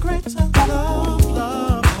 There's no greater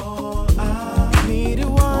love. All I needed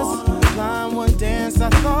was line one dance. I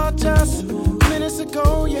thought just minutes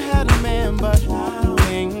ago you had a man, but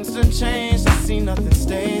things done changed. I see nothing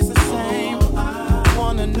stays the same. I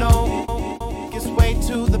wanna know, it's way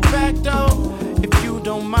to the back door. If you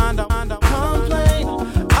don't mind, I'll complain.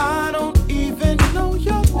 I don't even know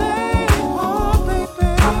your name, oh baby.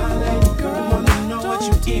 My lady girl, wanna know what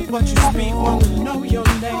you eat, what you speak, wanna know your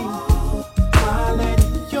name. My lady,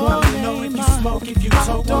 your wanna know if you smoke, if you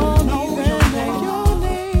talk, don't know your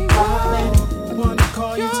name. My lady, wanna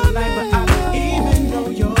call you tonight, but I don't even know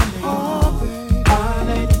your name. My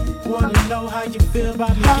lady, wanna know how you feel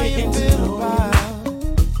about me getting to know you.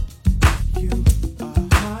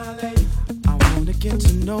 Get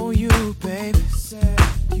to know you, baby.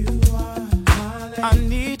 You are my lady. I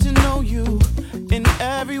need to know you in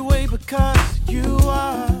every way because you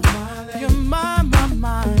are my lady. You're my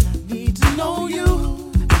mind. I need to know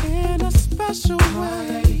you in a special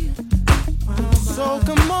way. So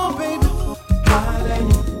come on, baby. My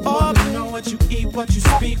lady. Oh, wanna know what you eat, what you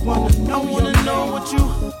speak. Wanna know what you.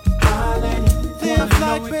 My lady. Live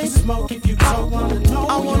like, baby. If you smoke, if you talk, wanna know.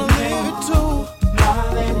 I wanna live it too.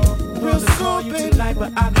 My lady. Real soon, baby, tonight,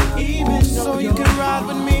 but I don't even know so you can ride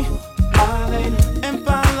with me, my lady, and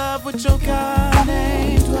find love with your guy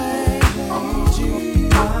named Lady.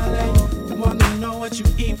 My lady, wanna know what you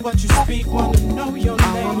eat, what you speak, wanna know your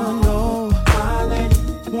name. I wanna know, my lady,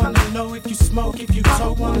 wanna know if you smoke, if you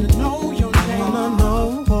talk, wanna know your name. I wanna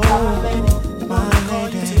know, my lady, wanna call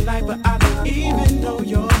you tonight, but I don't even know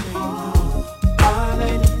your name. My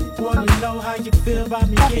lady, wanna know how you feel about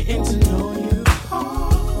me getting to know you.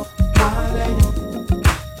 My lady.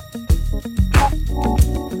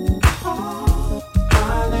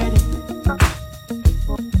 My lady. My lady.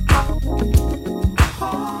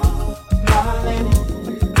 My lady.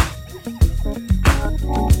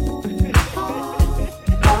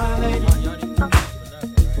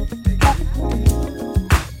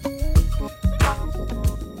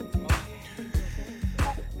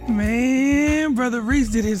 Man, Brotha Reese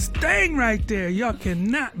did his thing right there. Y'all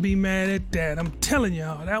cannot be mad at that. I'm telling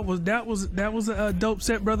y'all, that was a dope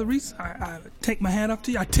set, Brotha Reese. I take my hat off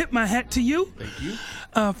to you. I tip my hat to you. Thank you.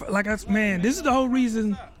 Man, this is the whole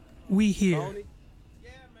reason we here.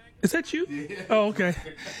 Is that you? Yeah. Oh, okay.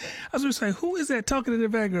 I was gonna say, who is that talking in the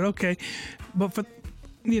background? Okay, but for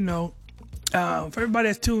everybody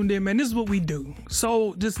that's tuned in, man, this is what we do.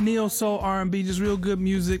 So just Neo Soul R&B, just real good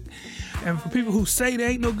music. And for people who say there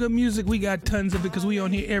ain't no good music, we got tons of it because we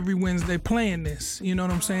on here every Wednesday playing this. You know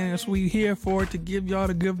what I'm saying? That's what we here for, to give y'all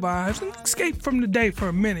the good vibes and escape from the day for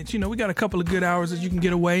a minute. You know, we got a couple of good hours that you can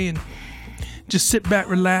get away and just sit back,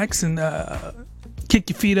 relax, and kick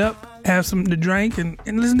your feet up, have something to drink, and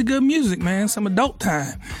listen to good music, man. Some adult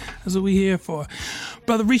time. That's what we here for.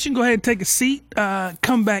 Brotha Reese, you can go ahead and take a seat.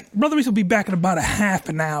 Come back. Brotha Reese will be back in about a half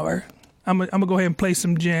an hour. I'm gonna go ahead and play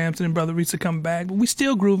some jams, and then Brotha Reese will come back. But we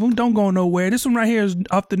still grooving. Don't go nowhere. This one right here is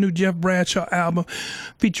off the new Jeff Bradshaw album,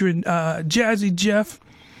 featuring Jazzy Jeff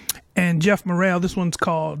and Jeff Morrell. This one's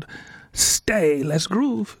called Stay. Let's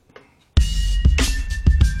groove.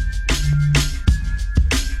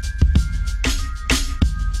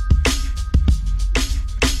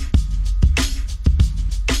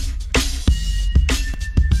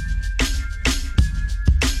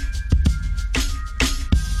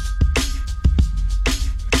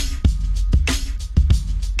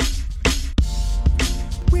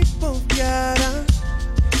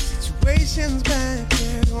 Situations back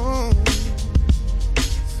at home.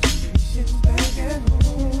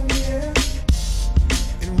 Yeah.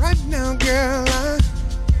 And right now, girl, I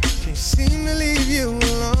can't seem to leave you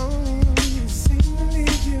alone.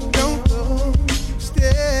 Don't go,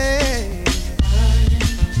 stay.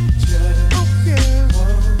 Oh, girl,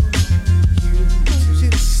 want you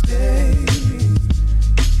to stay.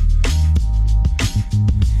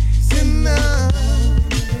 In the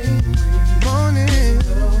morning,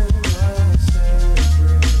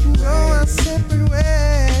 go our separate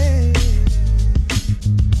ways.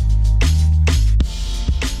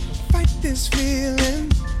 Fight this feeling,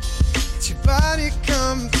 let your body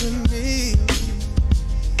come to me.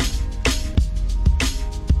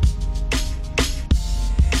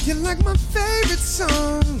 You're like my favorite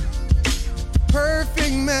song,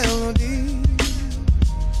 perfect melody.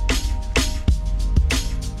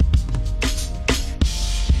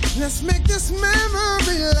 Let's make this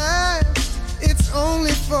memory last. It's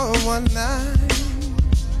only for one night.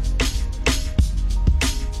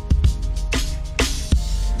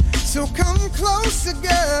 So come closer,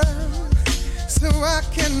 girl, so I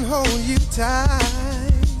can hold you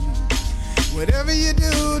tight. Whatever you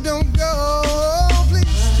do, don't go, please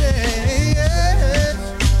stay.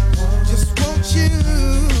 Just want you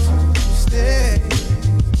to stay.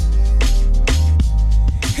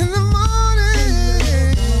 In the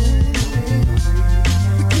morning,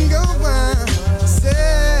 we can go our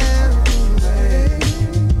separate ways.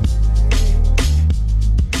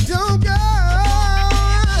 Don't go,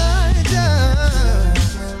 I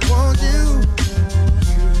just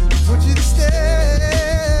want you to stay,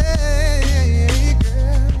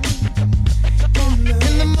 girl.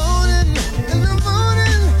 In the morning,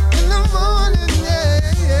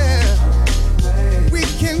 yeah. We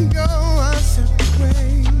can go our separate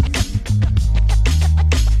ways.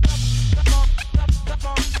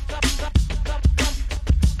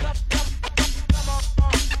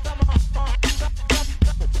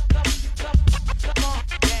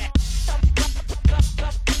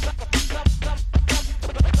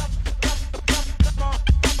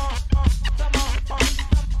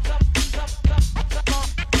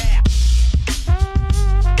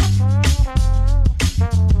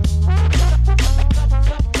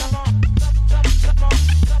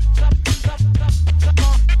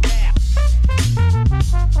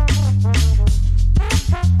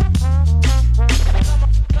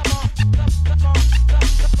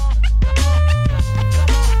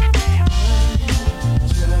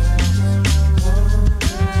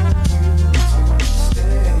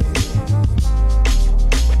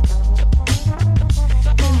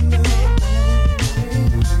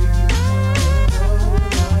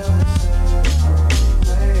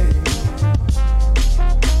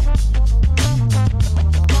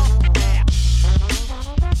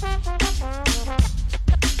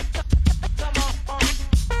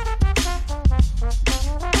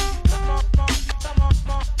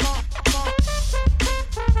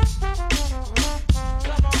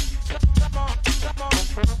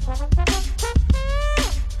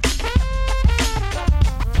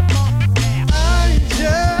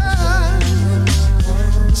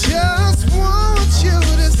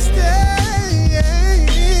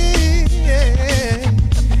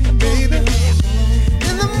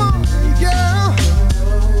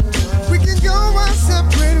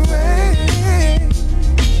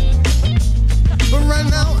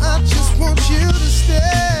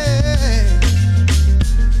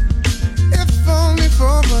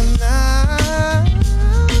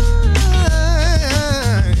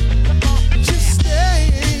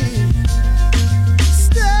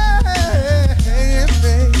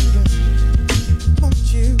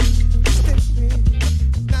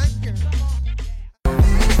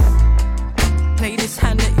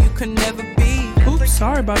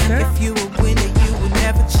 Sorry about that. If you a winner, you will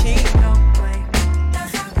never cheat. No way.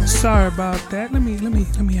 Sorry about that. Let me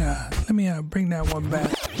bring that one back.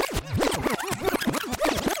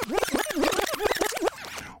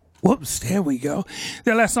 Whoops, there we go.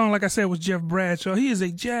 That last song, like I said, was Jeff Bradshaw. He is a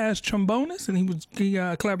jazz trombonist, and he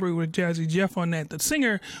collaborated with Jazzy Jeff on that. The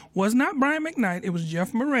singer was not Brian McKnight. It was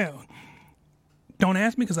Jeff Morrell. Don't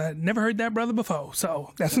ask me because I had never heard that brother before.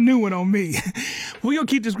 So that's a new one on me. We're going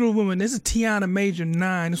to keep this groove moving. This is Tiana Major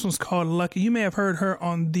 9. This one's called Lucky. You may have heard her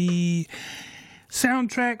on the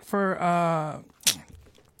soundtrack for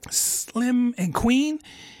Slim and Queen.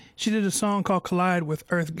 She did a song called Collide with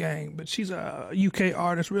Earth Gang. But she's a UK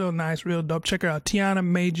artist. Real nice, real dope. Check her out. Tiana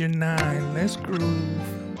Major 9. Let's groove.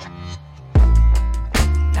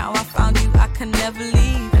 Now I found you, I can never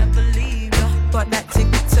leave. Got that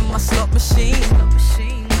ticket to my slot machine.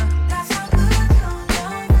 That's how good your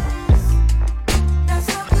love is. That's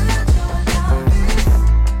how good your love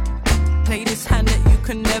is. Play this hand that you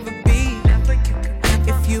can never be.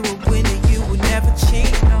 If you a winner, you will never cheat.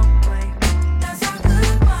 No way. That's how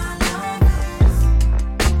good my love is.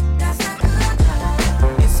 That's how good your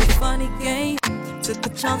love is. It's a funny game. Took a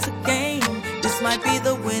chance again. This might be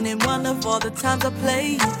the winning one of all the times I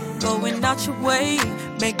played. Going out your way,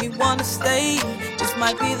 make me wanna stay. This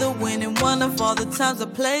might be the winning one of all the times I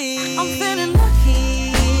played. I'm feeling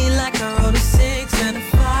lucky, like I wrote a 6 and a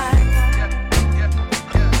 5.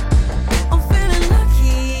 I'm feeling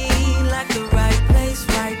lucky, like the right place,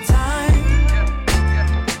 right time.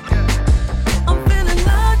 I'm feeling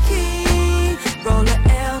lucky, roll a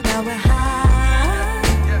L, now we're high.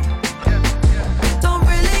 Don't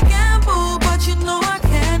really gamble, but you know I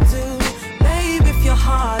can do. Babe, if your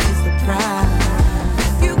heart is the prize.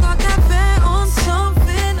 You got that bet on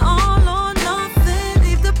something, all or nothing.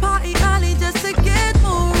 Leave the party early just to get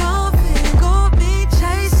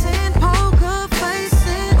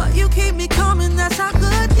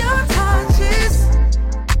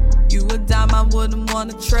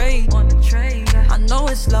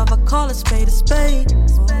a spade a spade.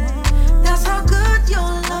 That's how good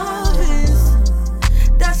your love is.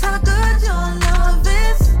 That's how good your love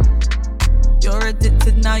is. You're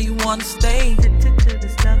addicted, now you wanna stay.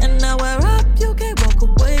 And now we're up, you can't walk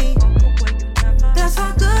away. That's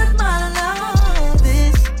how good my love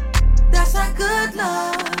is. That's how good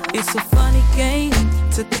love. It's a funny game,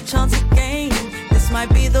 took a chance again. This might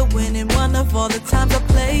be the winning one of all the times I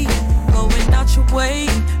play. Going out your way,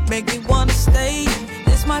 make me wanna stay.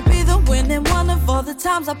 This might be the winning one of all the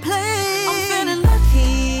times I play. I'm feeling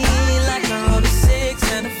lucky, like I wrote a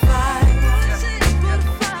 6 and a 5.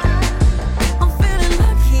 I'm feeling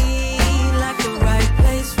lucky, like the right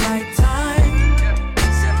place, right time.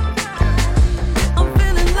 I'm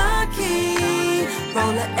feeling lucky,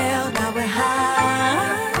 roll a L, now we're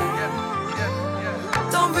high.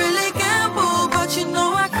 Don't really gamble, but you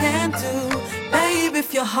know I can do. Babe,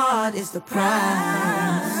 if your heart is the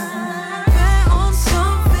prize. Bet on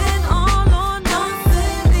something, all or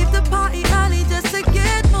nothing. Leave the party early just to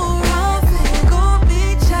get more of it. Got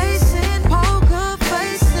me chasing, poker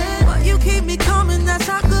facing, but you keep me coming, that's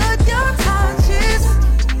how good your touch is.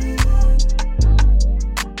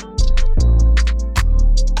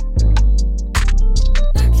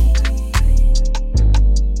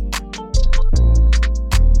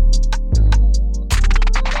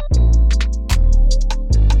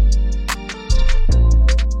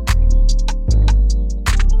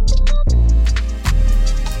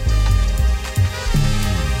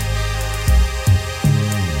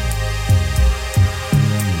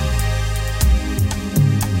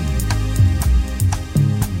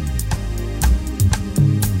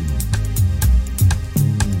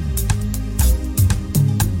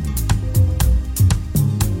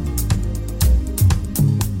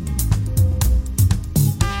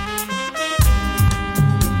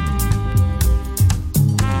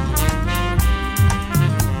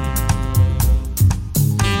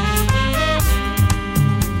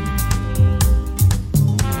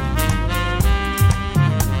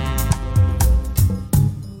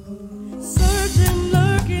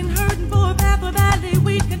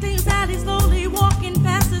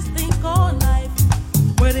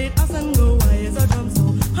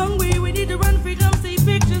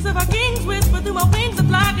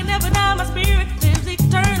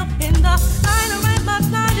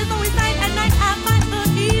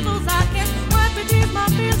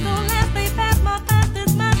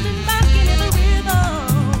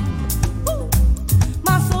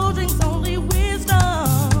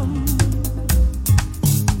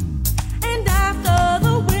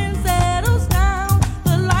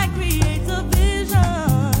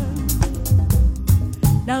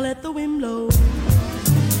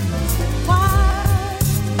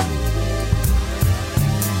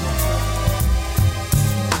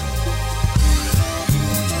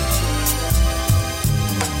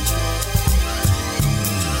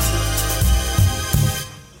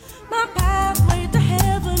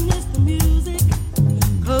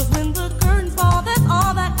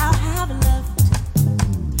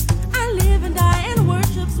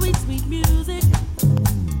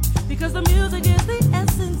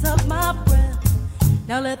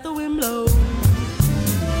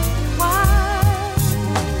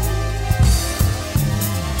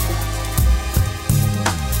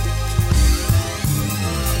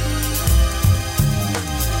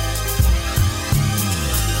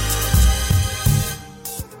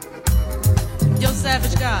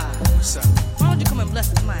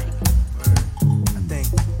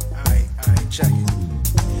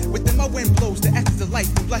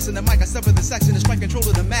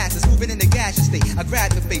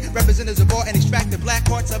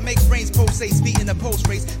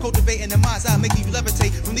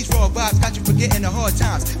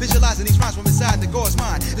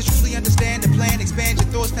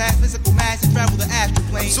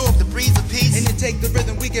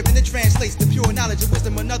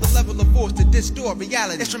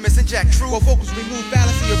 Reality. Instruments inject true, while vocals remove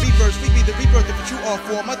fallacy or reverse. We be the rebirth of a true art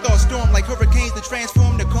form. My thoughts storm like hurricanes that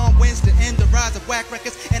transform the calm winds to end the rise of whack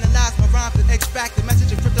records. Analyze my rhymes and extract the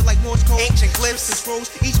message encrypted like Morse code. Ancient glyphs and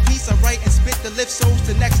scrolls. Each piece I write and spit to lift souls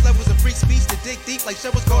to next levels of free speech to dig deep like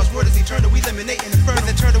shovels. God's word is eternal. We eliminate an inferno.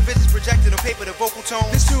 With internal visions projected on paper, the vocal tone.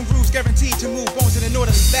 This tune grooves guaranteed to move bones in an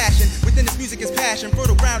orderly fashion. Within this music is passion.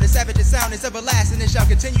 Fertile ground is savage. Its sound is everlasting. It shall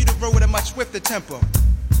continue to grow with a much swifter tempo.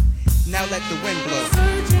 Now let the wind blow.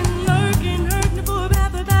 Searching, lurking, hurting for a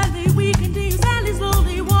rapid valley. We continue sadly,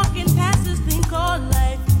 slowly walking past this thing called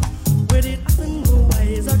life. Where did us and go? Why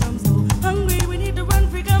is our drum so hungry? We need to run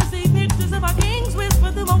free, come see pictures of our kings.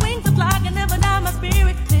 Whisper through my wings of fly and never die. My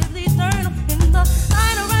spirit lives eternal in the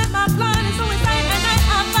light. I write my blind and so inside at night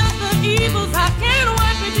I find the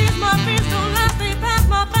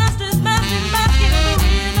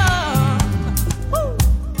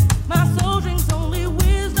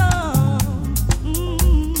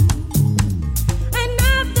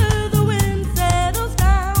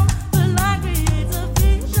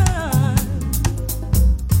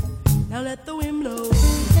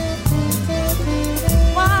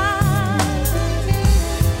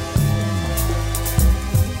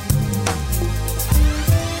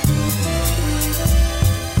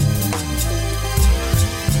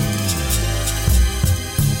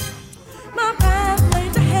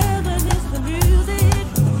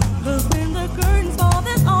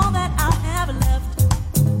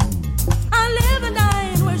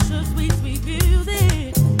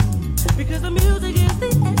the music is the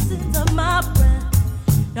essence of my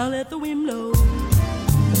breath. Now let the wind blow.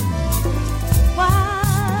 Why?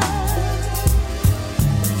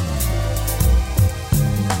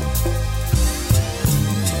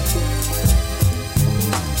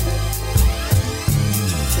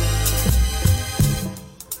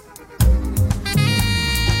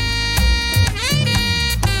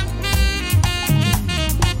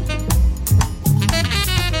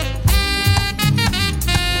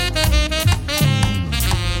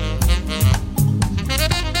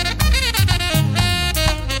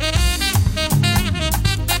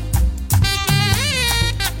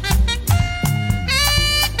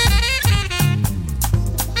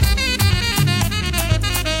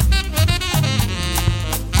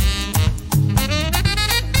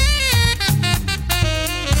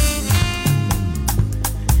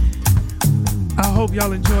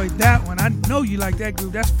 Y'all enjoyed that one. I know you like that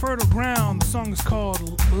group. That's Fertile Ground. The song is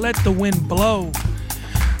called Let the Wind Blow.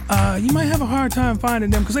 You might have a hard time finding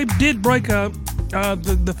them because they did break up.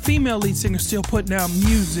 The female lead singer still putting out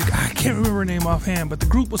music. I can't remember her name offhand, but the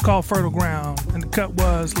group was called Fertile Ground and the cut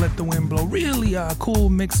was Let the Wind Blow. Really cool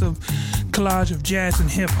mix of collage of jazz and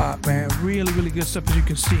hip hop, man. Really, really good stuff as you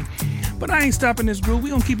can see. But I ain't stopping this groove.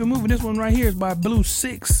 We're gonna keep it moving. This one right here is by Blue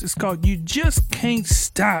 6. It's called You Just Can't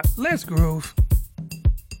Stop. Let's groove.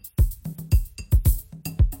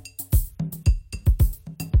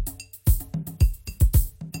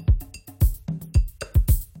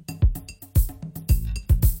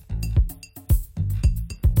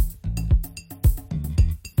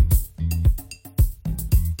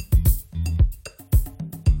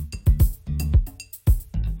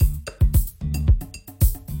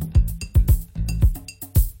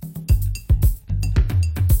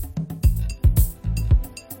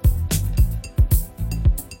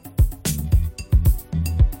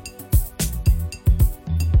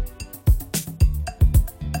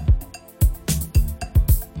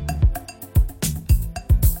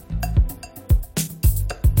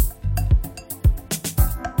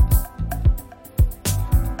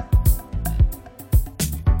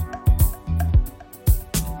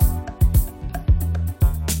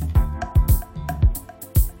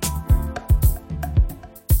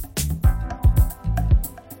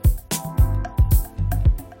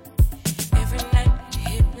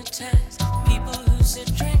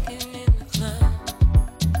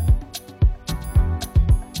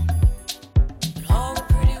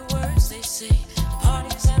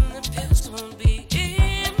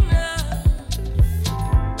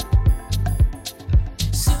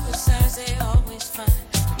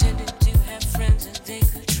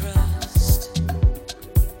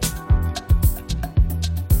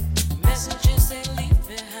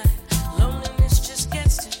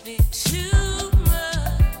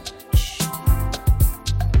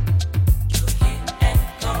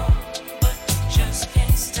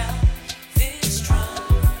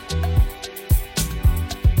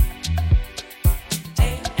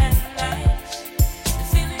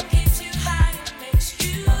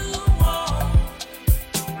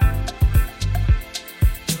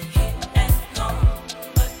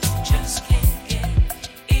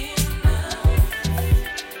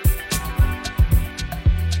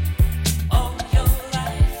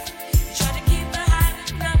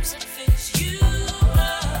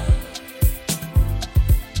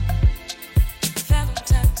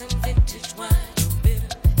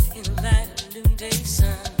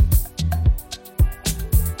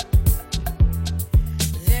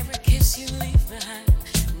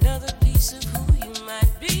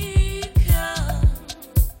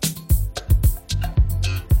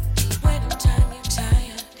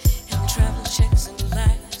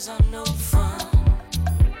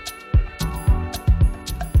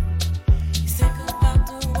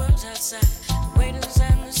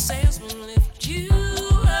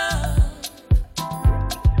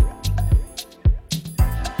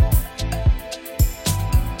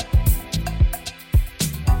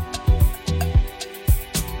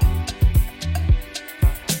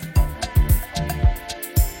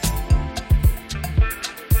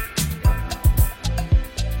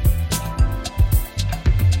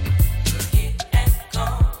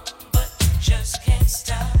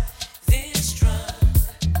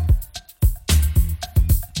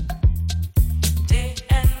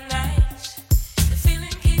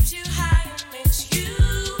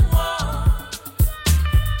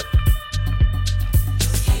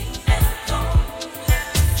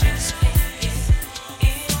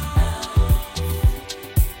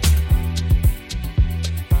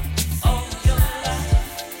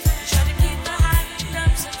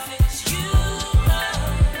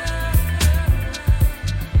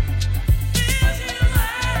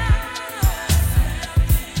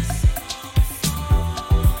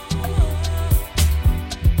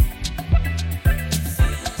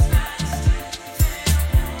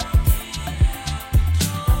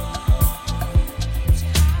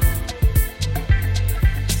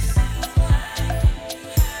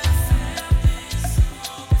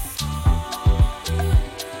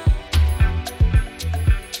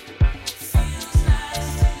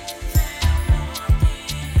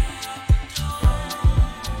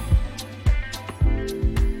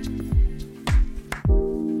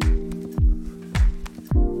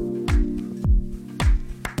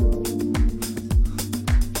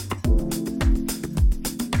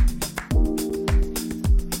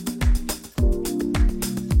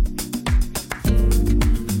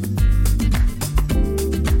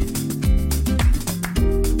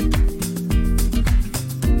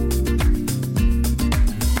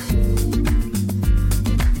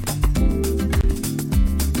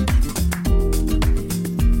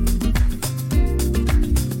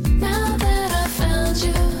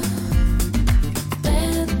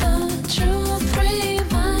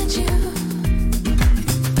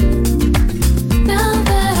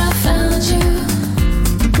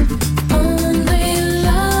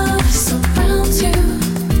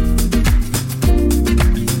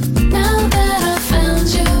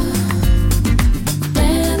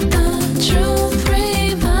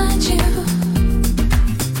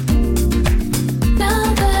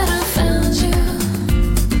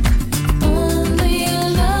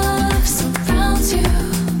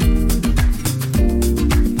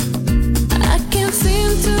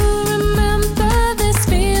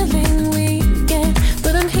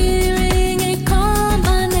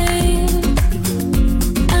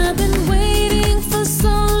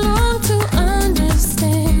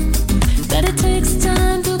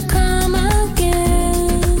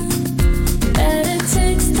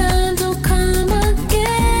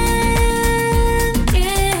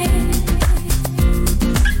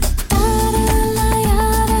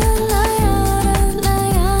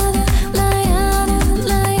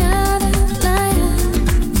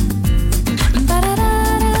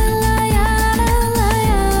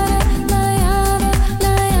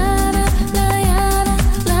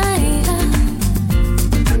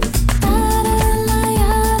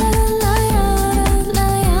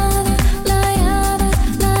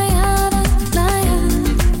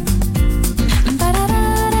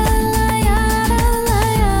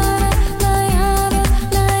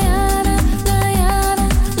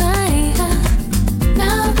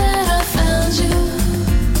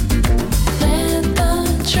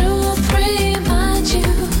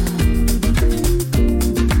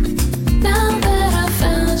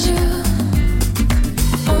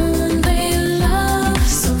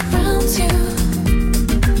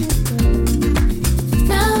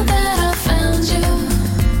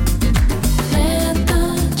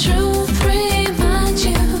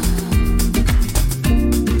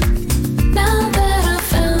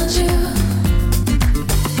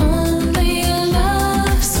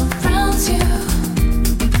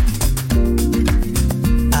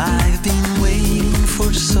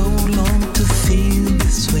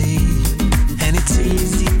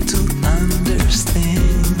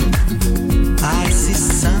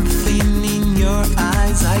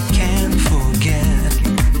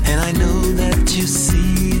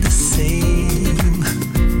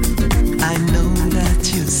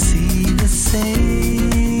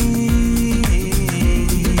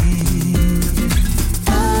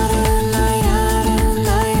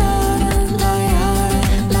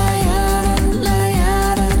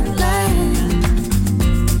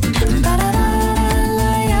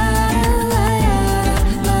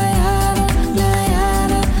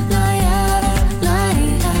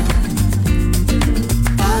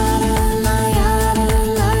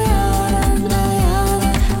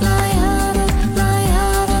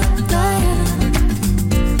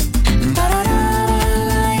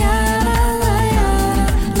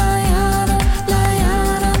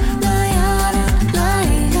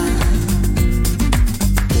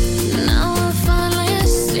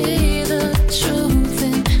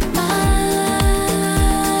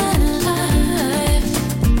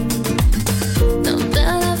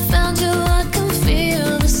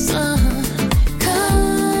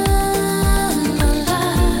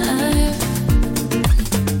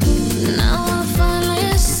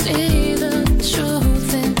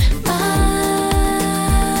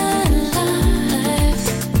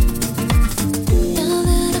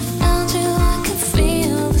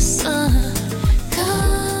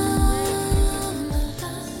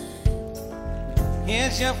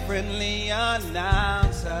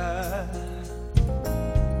 sir.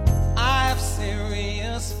 I have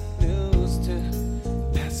serious news to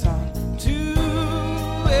pass on to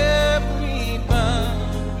everybody.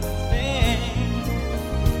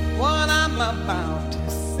 What I'm about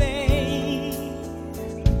to say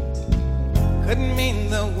could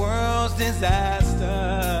mean the world's disaster,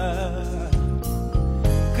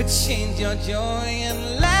 could change your joy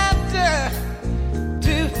and laughter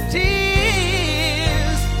to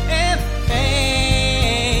tears and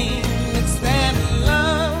pain. It's that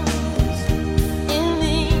love's in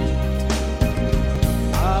need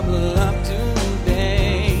of love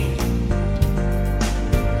today.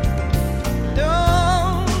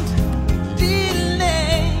 Don't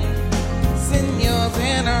delay, send yours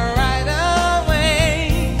in right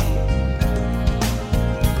away.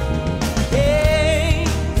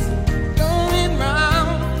 Days going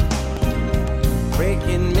round,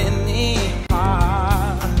 breaking many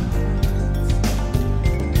hearts.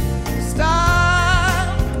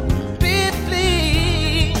 Stop it,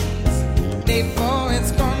 please, before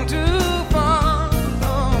it's gone too far.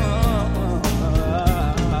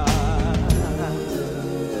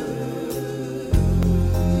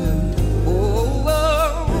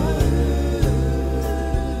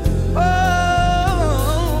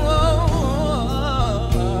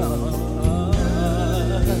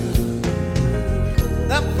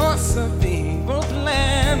 The force of evil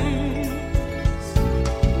plans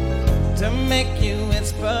to make you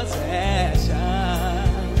its possession,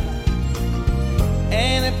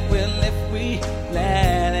 and it will if we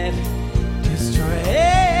let it destroy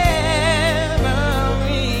everything.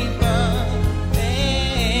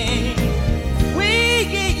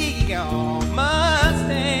 We all must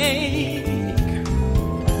take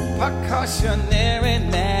precautionary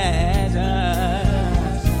measures.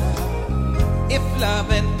 If love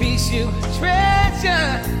and peace you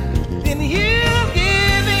treasure, then you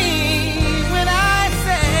give me when I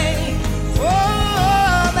say,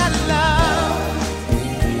 oh, that love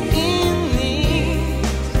in need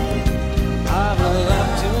of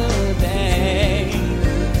love today.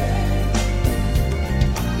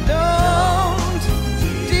 Don't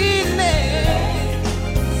delay,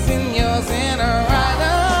 send yours in right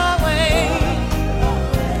away.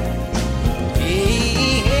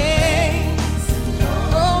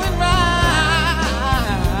 Going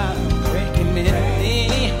round, breaking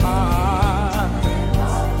many hearts.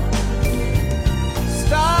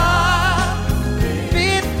 Stop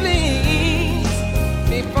it, please,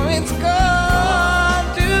 before it's gone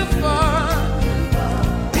too far.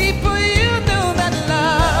 People, you know that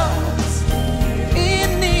love's in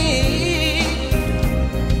need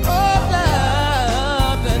of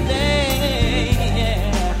love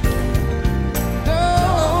today.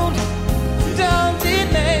 Don't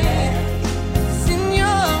delay, send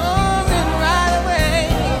yours in right away.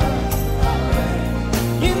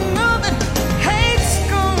 You know that hate's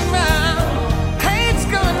going round, hate's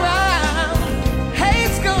going round,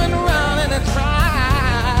 hate's going round, and it's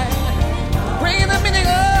right. Bring the meaning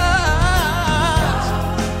up.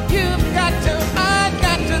 You've got to, I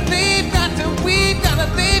got to, they've got to, we've got to,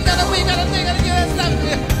 they've got to, we got to, they got to get us stuff.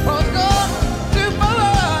 Oh, it's going too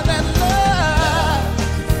far, that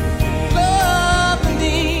love in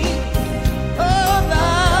need of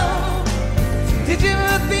love. Did you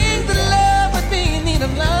ever think that love would be in need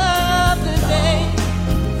of love today?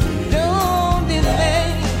 Don't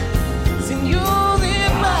delay, send yours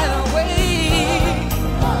in right away.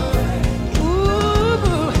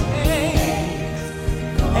 Ooh, hey,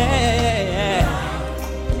 hey,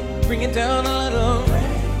 bring it down a little,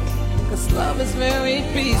 'cause love is very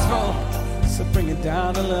peaceful, so bring it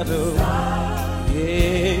down a little.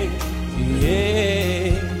 Yeah,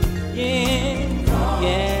 yeah, yeah, yeah,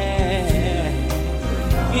 yeah.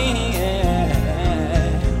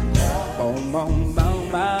 Boom, boom, boom,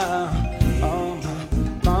 boom, boom,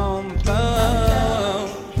 boom, boom.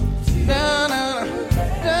 No, no,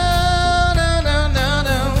 no, no, no, no,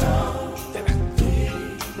 no.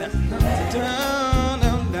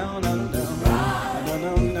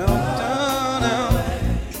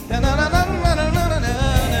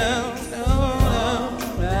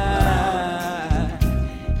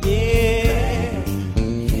 Yeah.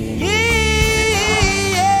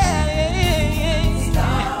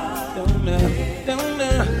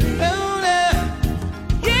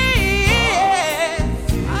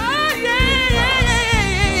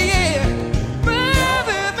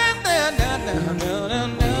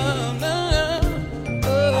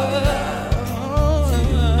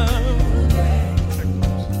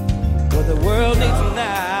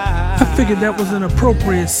 figured that was an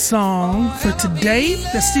appropriate song for today.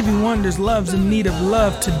 That's Stevie Wonder's Love's in Need of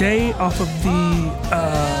Love Today off of the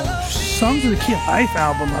Songs of the Key of Life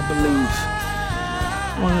album, I believe.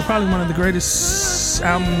 Probably one of the greatest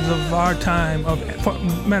albums of our time,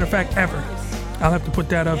 matter of fact, ever. I'll have to put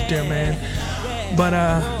that up there, man. But,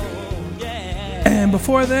 and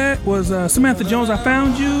before that was Samantha Jones, I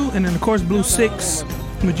Found You, and then, of course, Blue Six,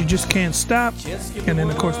 but You Just Can't Stop, and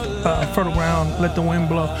then, of course, Fertile Ground, Let the Wind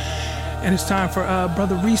Blow. And it's time for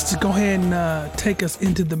Brother Reese to go ahead and take us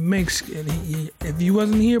into the mix. And if you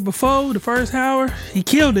wasn't here before, the first hour, he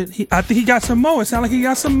killed it. I think he got some more. It sounds like he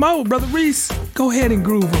got some more. Brother Reese, go ahead and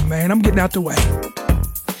groove him, man. I'm getting out the way.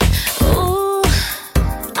 Ooh,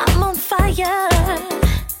 I'm on fire.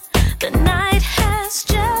 The night has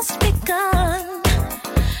just begun.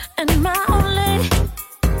 And my only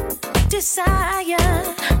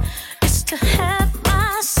desire is to have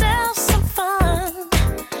myself some fun.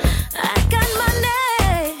 I got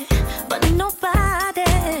money, but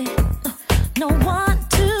nobody, no one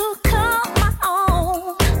to call my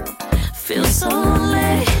own. Feel so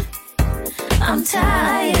late, I'm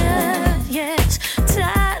tired, yes,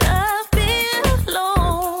 tired of being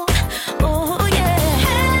alone. Oh yeah,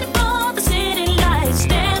 head for the city lights,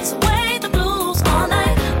 dance away the blues all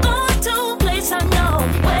night. Going to a place I know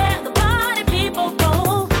where the party people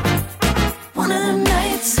go. One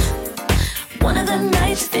of the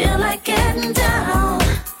nights feel like getting down.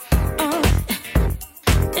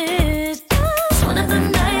 It is one of the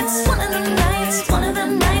nights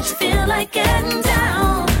feel like getting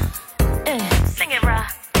down. Sing it, Ra.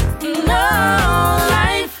 No,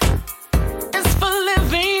 life is for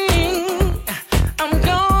living. I'm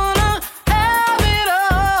gonna have it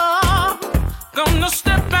all. Gonna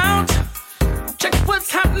step out, check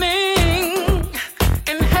what's happening,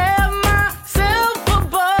 and have myself a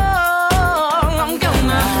ball. I'm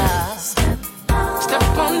gonna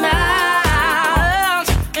step on out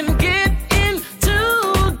and get into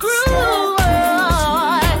a groove.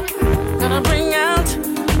 Gonna bring out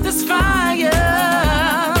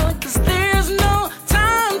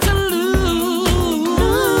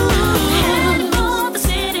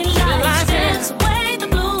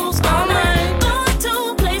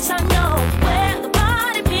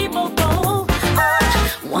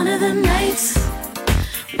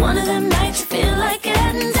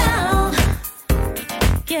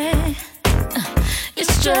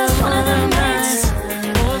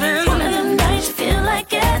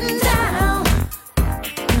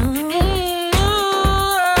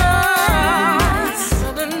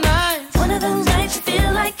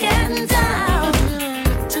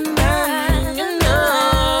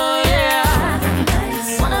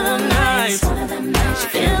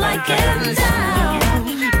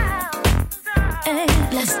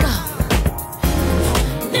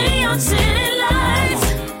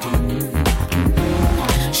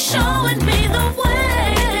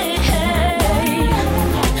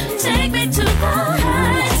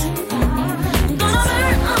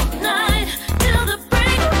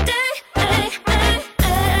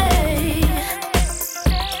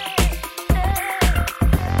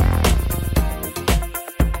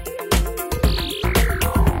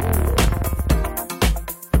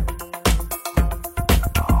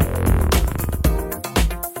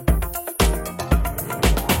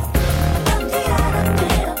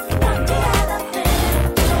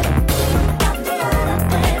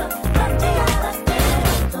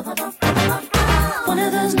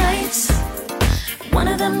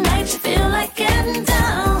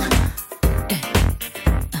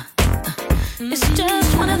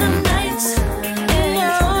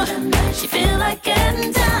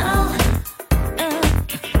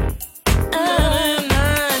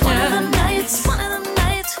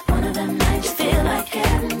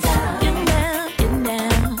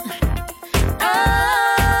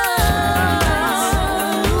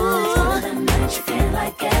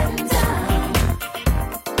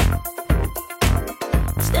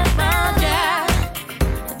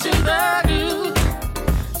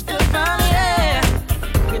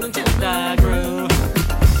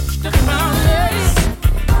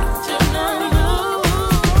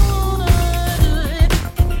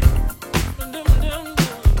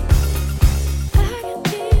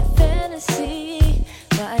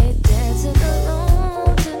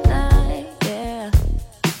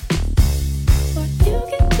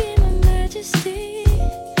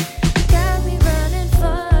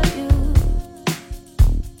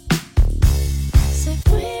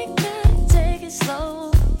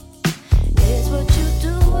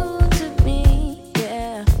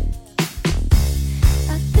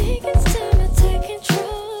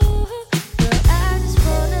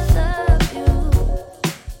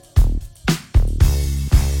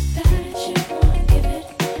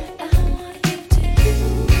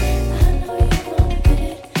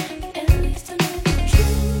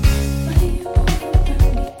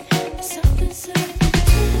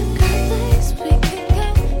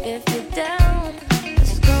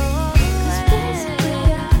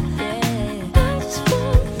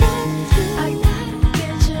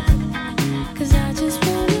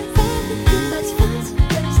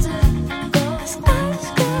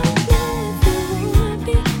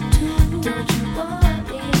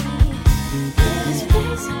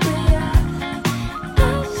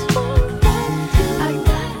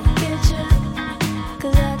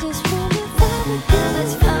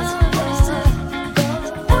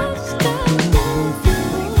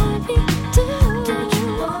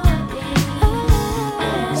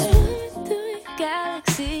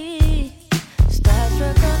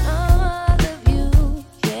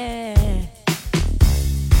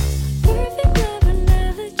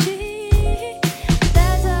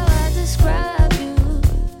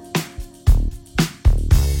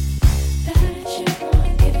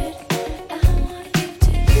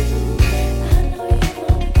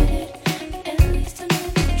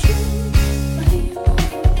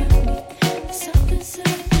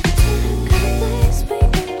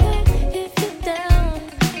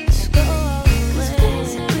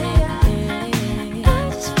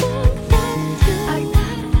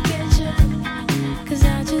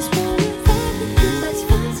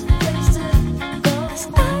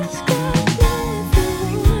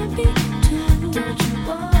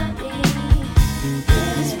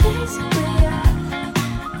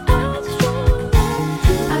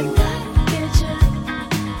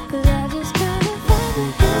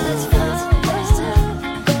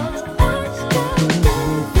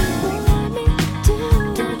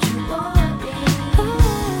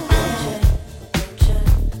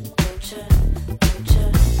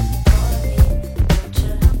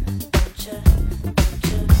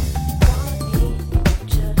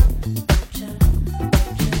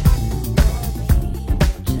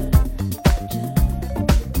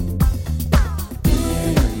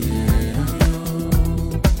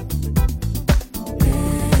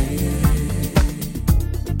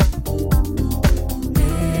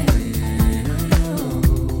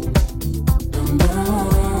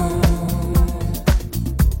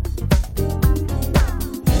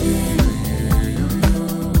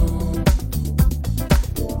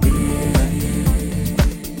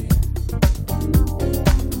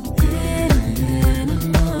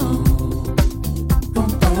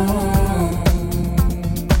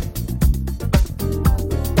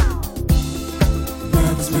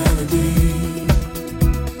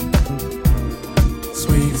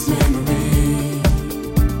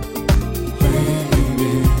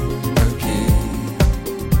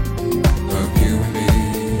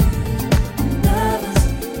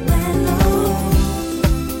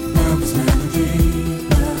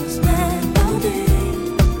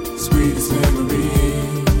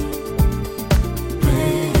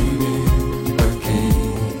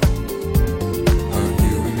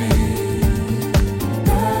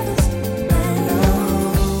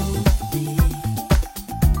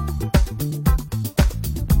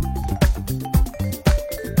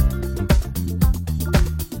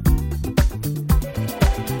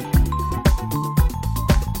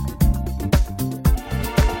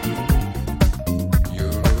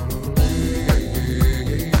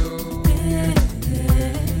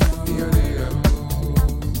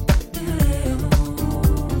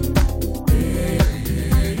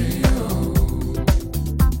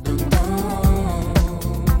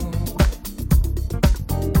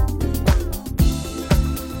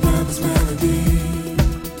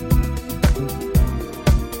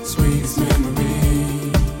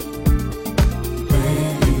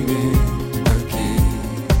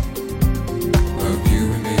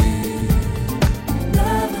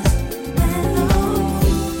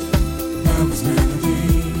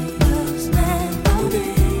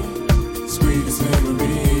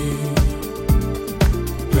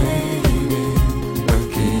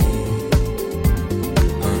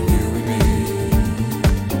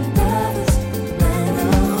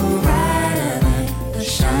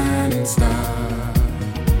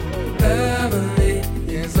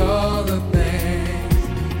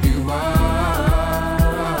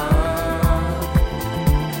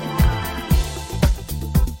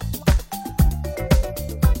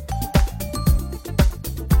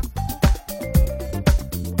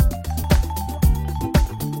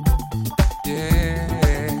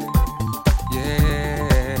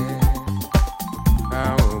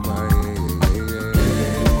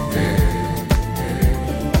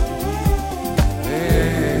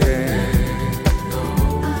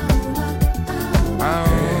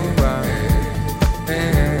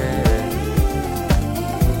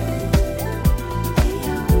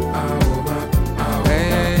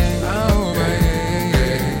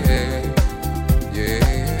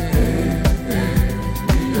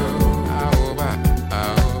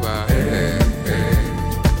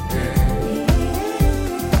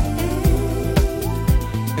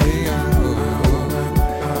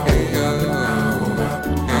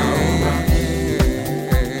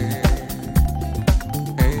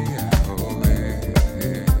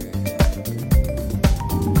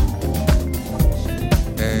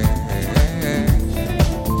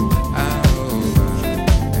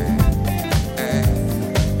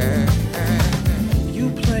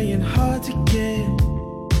been hard to get,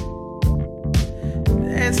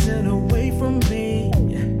 dancing away from me,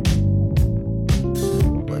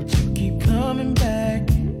 but you keep coming back,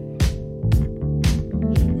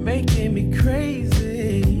 making me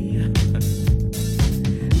crazy.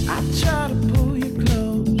 I try to pull you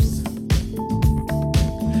close,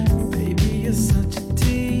 baby, you're such a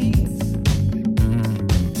tease.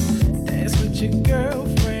 Dance with your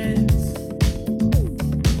girlfriends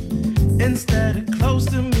instead of close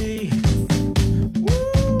to me.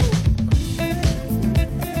 Woo.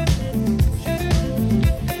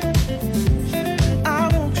 I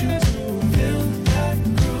want you to feel that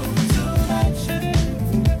groove tonight.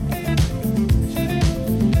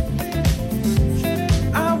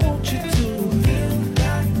 I want you to feel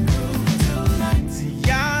that groove tonight.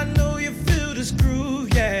 See, I know you feel this groove,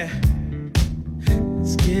 yeah.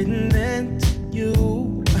 It's getting into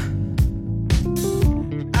you.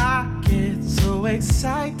 I get so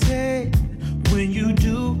excited when you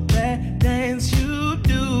do that dance you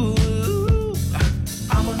do.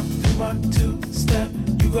 I'ma do my two-step,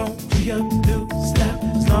 you gon' do your new step.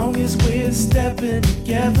 As long as we're stepping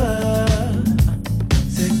together.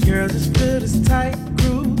 Said, girl, just feel this tight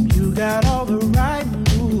groove. You got all the right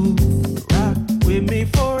moves. Rock with me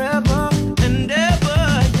forever and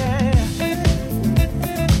ever, yeah.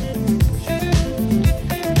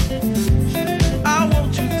 I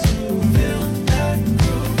want you to feel that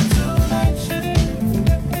groove tonight.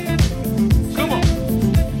 Come on.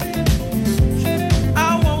 I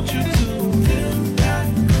want you to feel that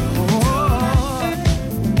groove.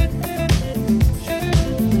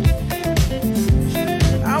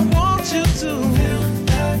 I want you to feel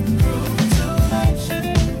that groove tonight.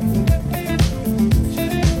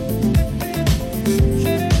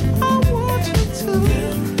 I want you to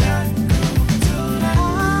feel that groove tonight.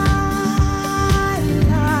 I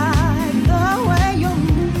like the way you're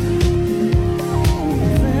moving,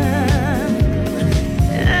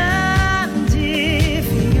 and if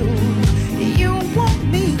you want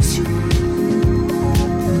me to,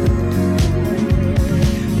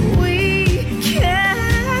 we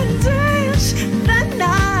can dance the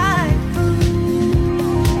night through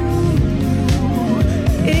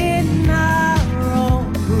in our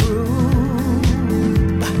own groove,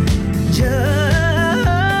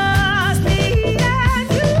 just me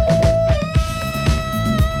and you.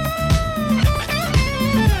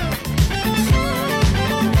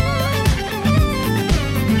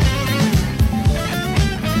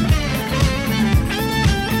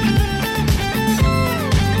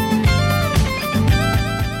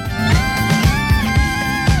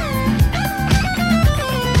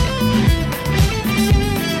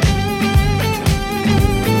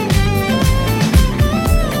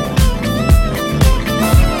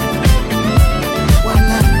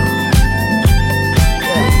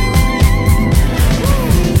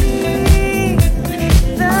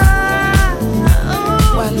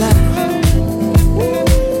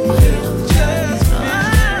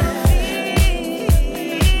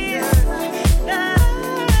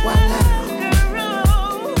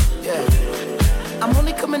 I'm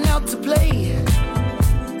only coming out to play.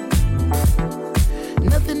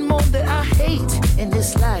 Nothing more that I hate in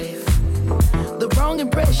this life. The wrong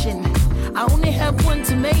impression, I only have one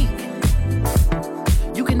to make.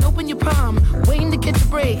 You can open your palm, waiting to catch a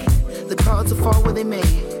break. The cards will fall where they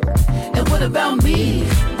may. And what about me?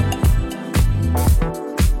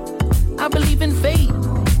 I believe in fate.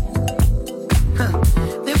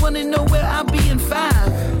 They wanna know where I'll be in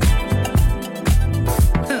 5.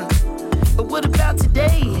 But what about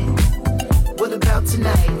today? What about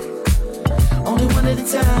tonight? Only one at a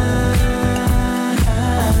time.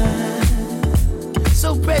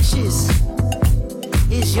 So precious.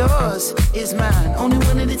 It's yours, it's mine. Only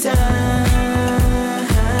one at a time.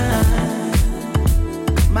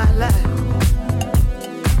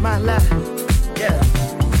 My life, yeah.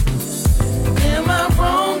 Am I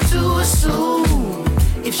wrong to assume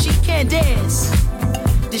if she can't dance,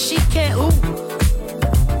 then she can't ooh?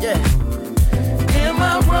 Yeah. Am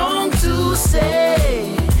I wrong to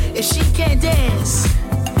say if she can't dance,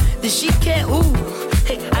 then she can't ooh?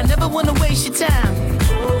 Hey, I never wanna waste your time.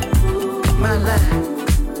 My life,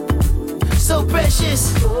 so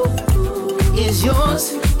precious. Is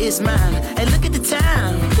yours, is mine. And look at the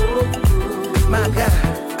time. My God,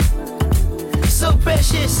 so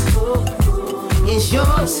precious. Is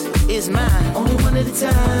yours, is mine. Only one at a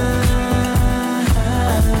time.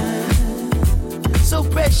 So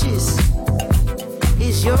precious.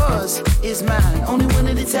 Is yours, is mine. Only one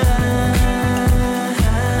at a time.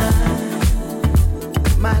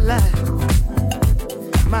 My life,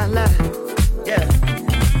 my life, yeah.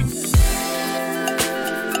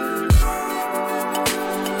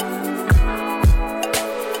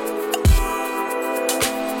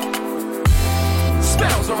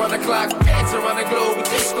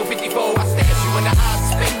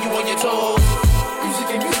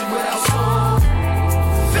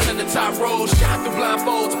 I roll, shine through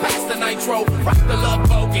blindfolds, pass the nitro, rock the love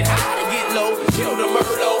boat, get high to get low, kill the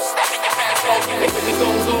Murlo, stack the fast boat, make it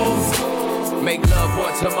go. Make love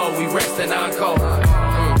once more, we rest and encore.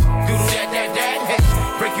 Do that, hey.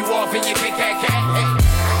 Break you off in your big cat, hey.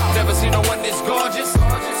 Never seen no one this gorgeous.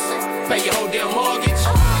 Pay your whole damn mortgage.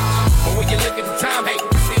 But when you look at the time, hey,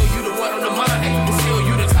 still you the one on the mind, hey. Still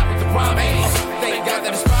you the top of the prime, hey. Thank God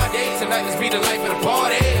that it's Friday, tonight let's be the life of the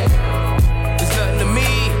party. There's nothing to me,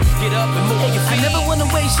 get up and move your feet. I never wanna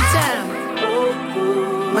waste your time.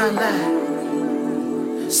 My life,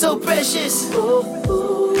 so precious,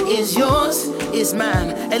 is yours, is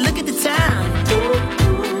mine. And look at the time,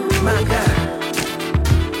 my God,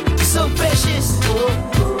 so precious,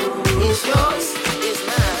 is yours, is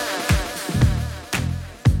mine.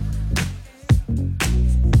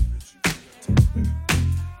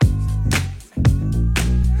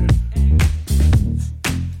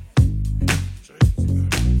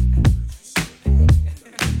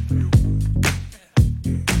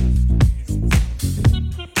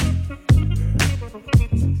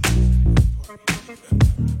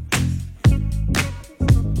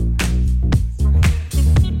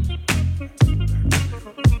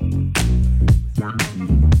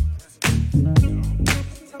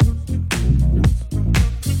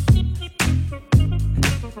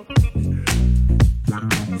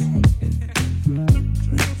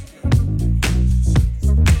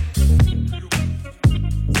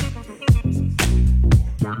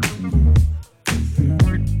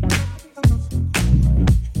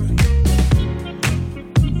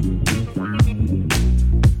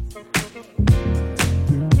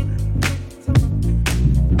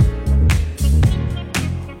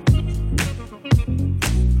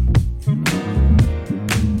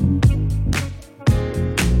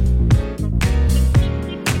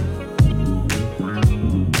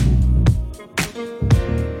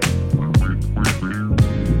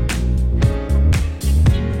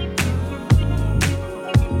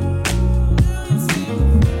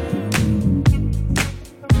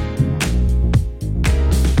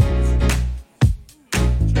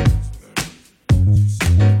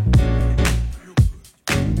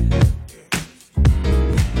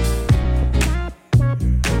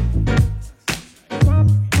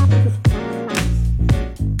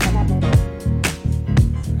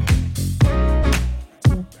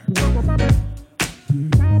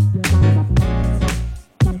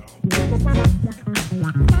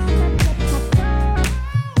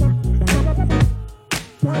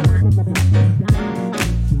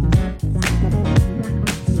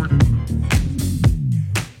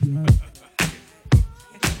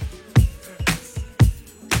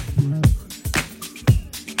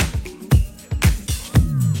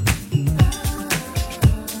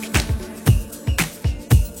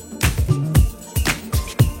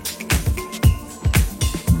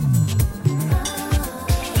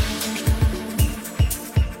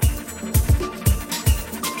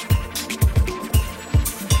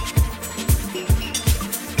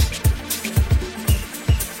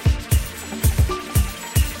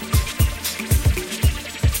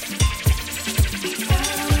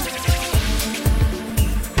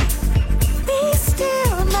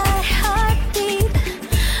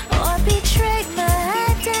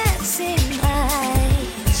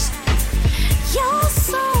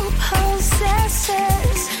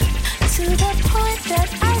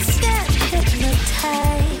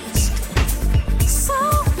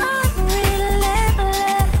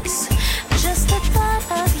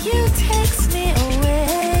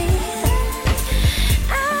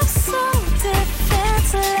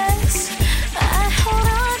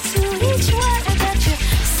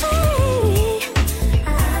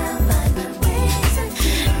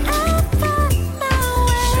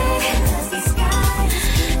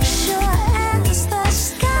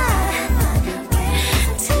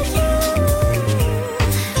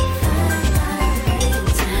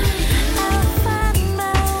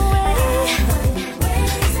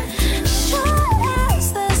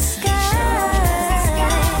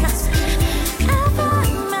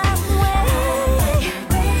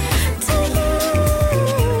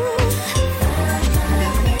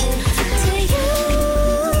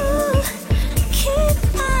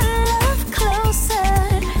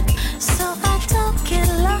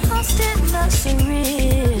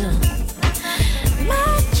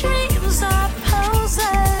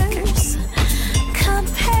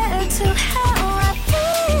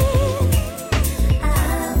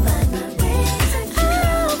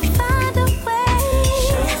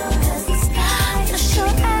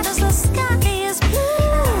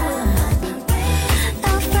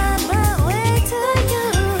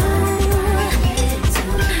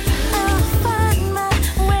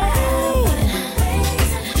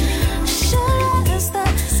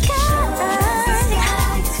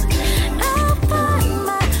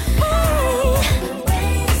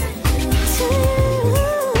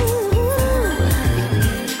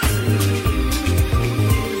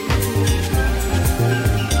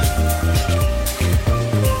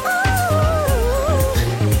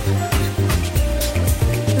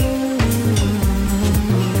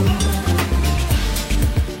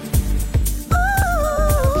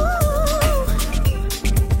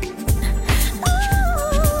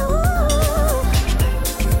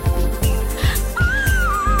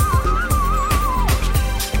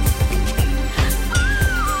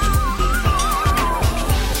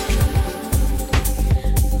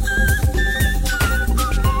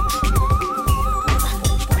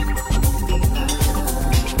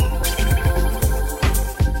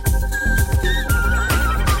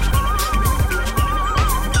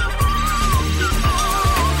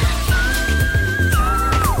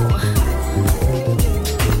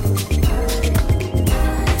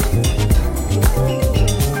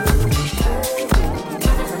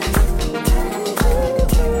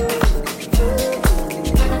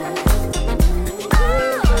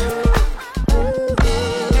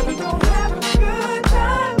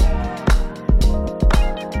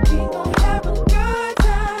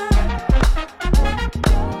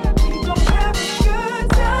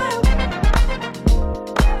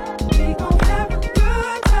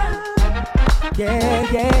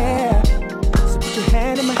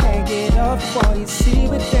 all you see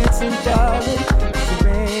with dancing, darling.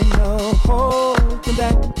 There ain't no holding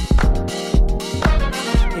back.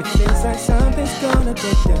 It feels like something's gonna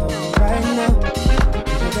break down right now.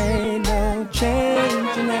 There ain't no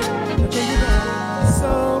changing that, no changing that.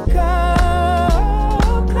 So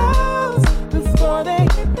come close before they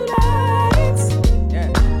hit the lights.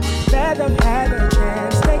 Let them have a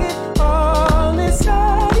chance, take it all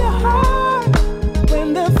inside your heart.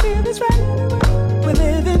 When the feeling's right, we're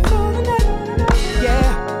living for the night.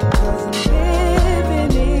 Yeah, 'cause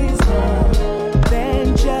living is more than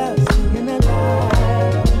just being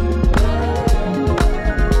alive.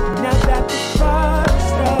 Now that the party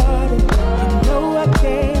started, you know I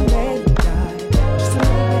can't let it die. Just a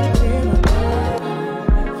little bit of love.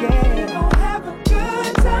 Yeah, we gon' have a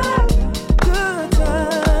good time, good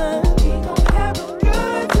time. We gon' have a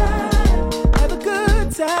good time, have a good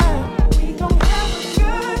time. We gon' have a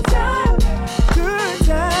good time, good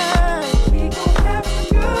time. We gon' have a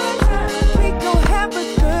good time, we gon' have a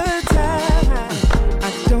good time. I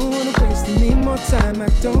don't wanna waste any more time. I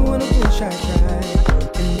don't wanna wish I tried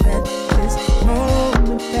and let this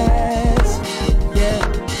moment pass. Yeah,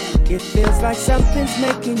 it feels like something's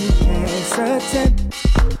making you hesitant,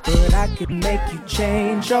 but I could make you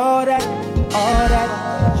change all that, all that.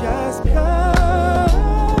 Just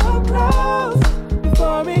come close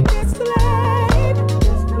before it gets too late.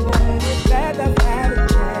 Glad I've had a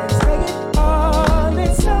chance, take it all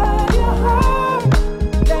inside your heart.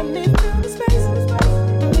 Let me feel the space,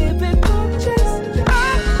 live it for the chase. I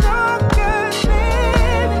know good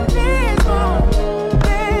living is more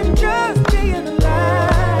than just being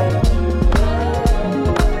alive.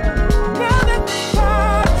 Now that the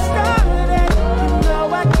party started, you know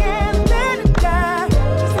I can't let it die.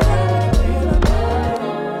 Just a little bit of love.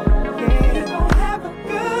 Yeah, we gon' have a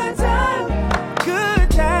good time, good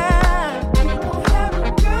time. We gon' have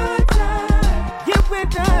a good time. Yeah, we're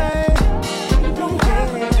done. We gon'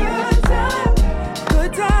 have a good time,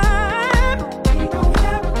 good time. We gon'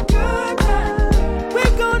 have a good time. We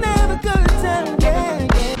gon' have a good time. Yeah,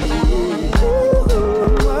 yeah. Ooh,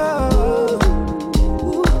 whoa.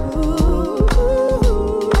 Ooh,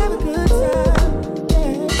 have a good time.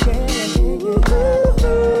 Yeah,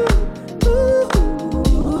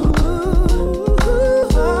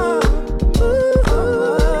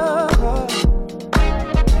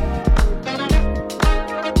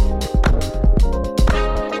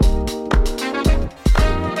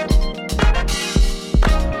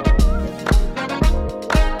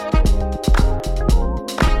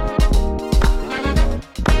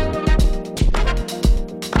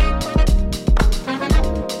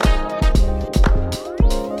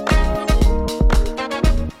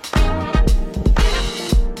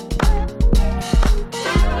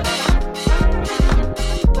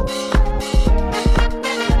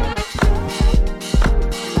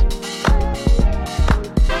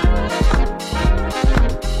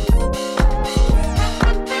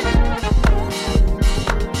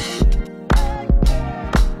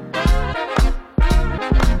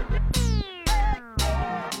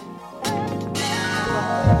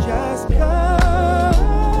 just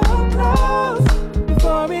come close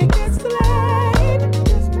before it gets too late.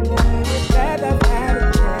 Glad I've had a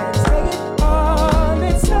chance, take it all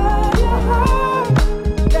inside your heart.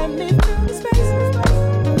 Let me feel the space,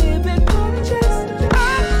 live it for the chase. I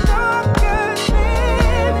know good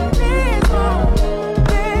living is more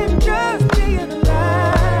than just being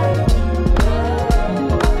alive.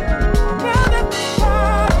 Now that the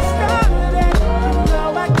party started, you know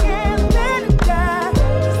I can't let it die.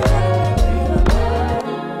 Just a little bit of love.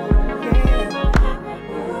 Yeah,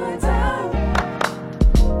 good time.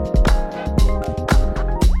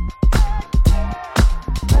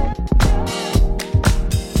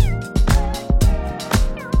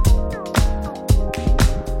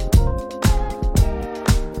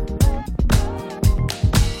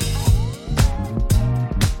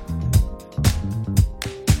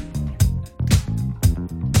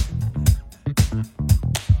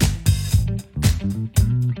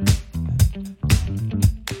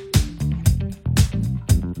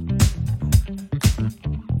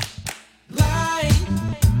 Light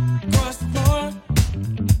across the floor.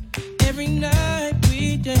 Every night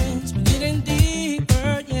we dance, we're getting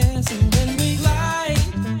deeper, yes. And when we light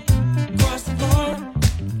across the floor,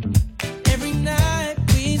 every night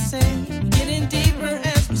we sing, getting deeper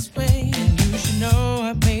as we sway. And you should know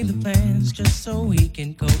I made the plans just so we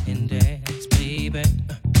can go and dance, baby.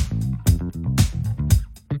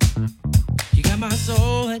 You got my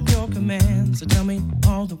soul at your command, so tell me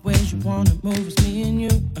all the ways you wanna move. It's me and you.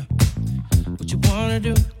 What you wanna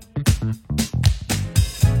do?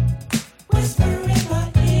 Whisper in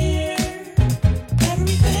my ear.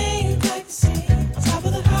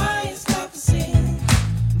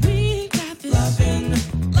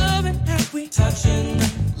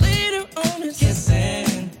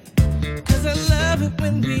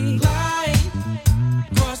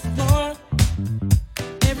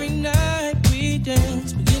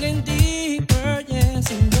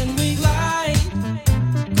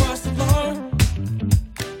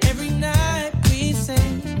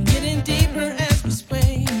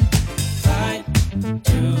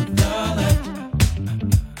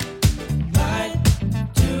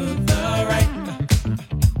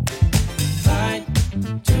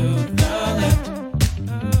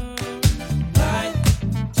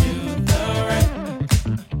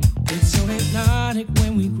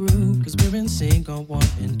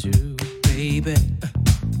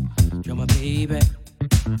 baby.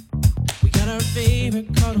 We got our favorite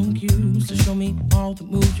cartoon cues to show me all the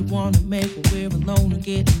moves you wanna make when we're alone and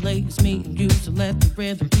getting late. It's me and you, so let the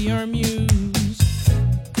rhythm be our muse.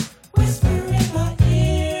 Whisper in my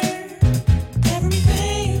ear,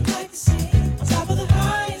 everything you'd like to see. On top of the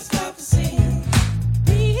highest I've seen.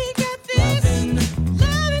 We got this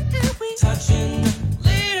loving and we touching.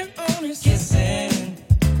 Later on is kissing.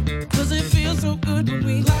 'Cause it feels so good when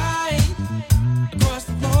we lie across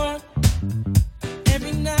the floor.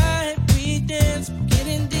 Every night we dance,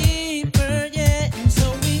 getting deeper, yeah. And so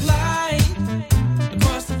we lie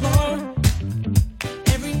across the floor.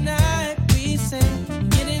 Every night we sing,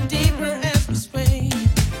 getting deeper as we sway.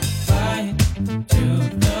 Right to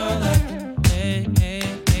the left, hey, hey,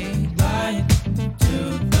 hey. Right to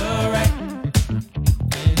the right,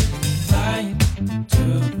 right to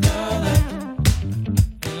the left,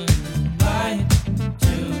 right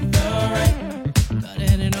to the right. Gotta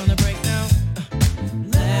hit it on the breakdown.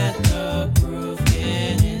 Let the groove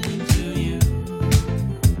get into you.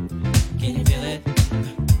 Can you feel it?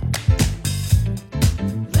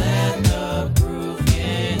 Let the groove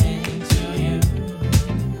get into you.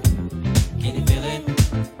 Can you feel it?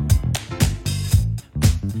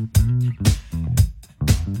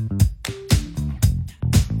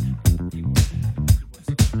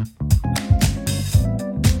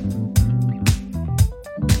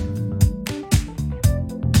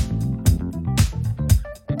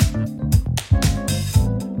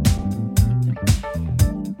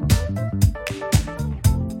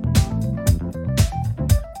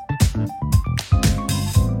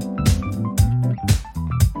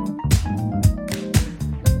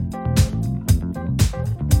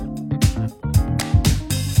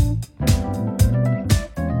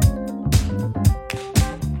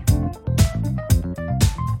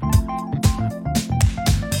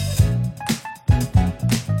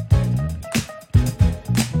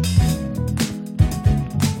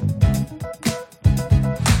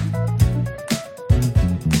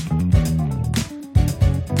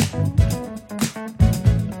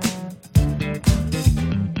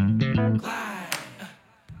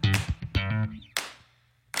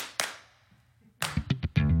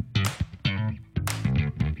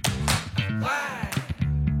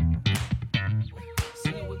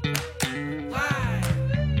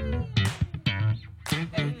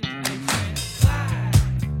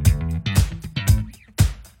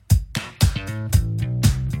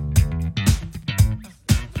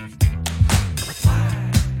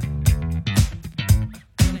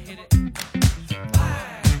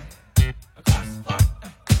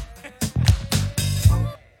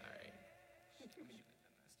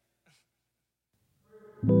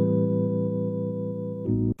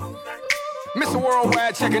 Mr.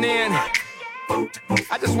 Worldwide checking in.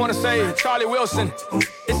 I just want to say, Charlie Wilson,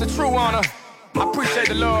 it's a true honor. I appreciate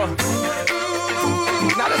the love.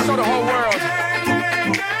 Now let's show the whole world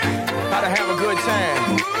how to have a good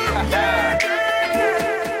time.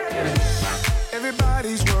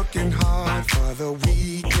 Everybody's working hard for the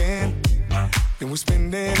weekend, then we're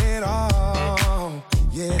spending it all,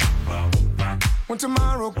 yeah. When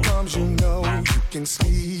tomorrow comes, you know you can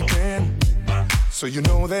sleep in, so you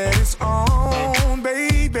know that it's on,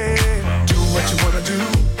 baby. Do what you wanna do,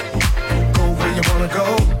 go where you wanna go,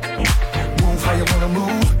 move how you wanna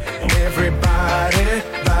move. Everybody,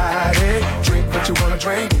 drink what you wanna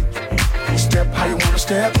drink, step how you wanna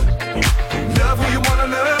step, love who you wanna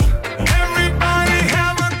love. Everybody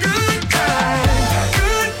have a good time,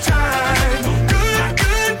 good time,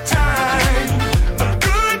 good time, a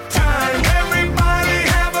good time. Everybody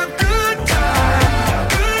have a good time,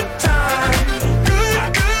 good time,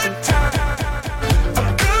 good time,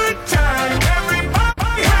 a good time.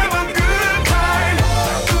 Everybody have a good time.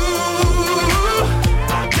 Ooh,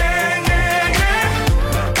 yeah, yeah, yeah.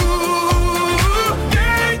 Ooh,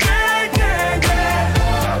 yeah, yeah, yeah,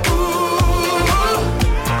 yeah. Ooh,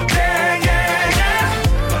 yeah, yeah,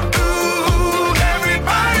 yeah. Ooh,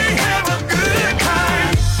 everybody have a good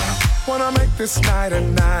time. Wanna make this night a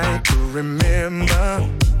night to remember.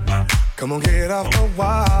 Come on, get off the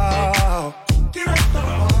wall. Get off the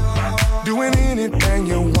wall. Doing anything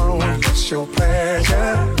you want, it's your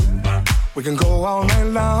pleasure. We can go all night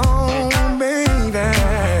long, baby.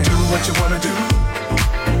 Do what you wanna do,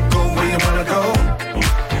 go where you wanna go,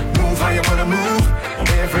 move how you wanna move.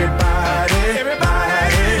 Everybody,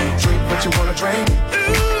 drink what you wanna drink,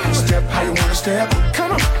 step how you wanna step.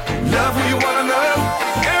 Come on, love who you wanna love.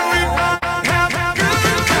 Everybody have a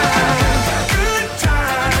good time, good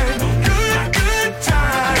time, good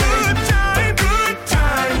time, good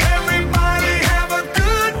time. Everybody have a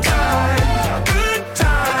good time, good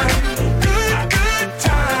time, good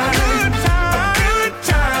time,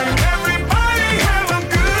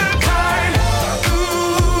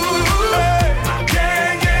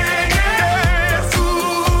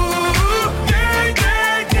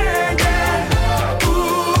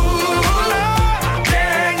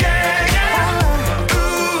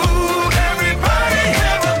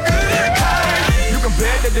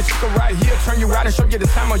 go right here, turn you out and show you the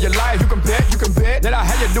time of your life. You can bet that I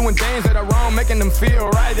have you doing things that are wrong, making them feel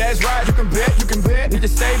right. That's right. You can bet. Need to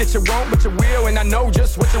say that you won't, but you will, and I know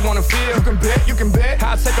just what you wanna feel. You can bet.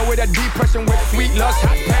 I'll take away that depression with sweet lust,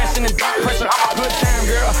 hot passion, and dark pressure. I'm a good time,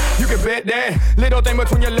 girl. You can bet that. Little thing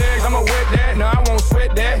between your legs, I'ma wet that. No, I won't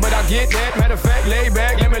sweat that, but I get that. Matter of fact, lay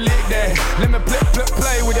back, let me lick that. Let me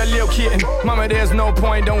play with that little kitten. Mama, there's no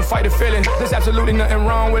point, don't fight the feeling. There's absolutely nothing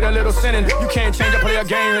wrong with a little sinning. You can't change or play a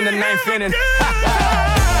game in the ninth inning.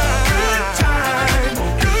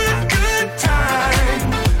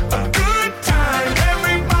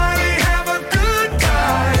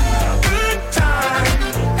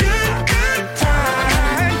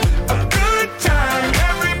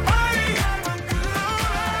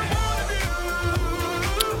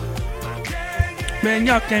 Man,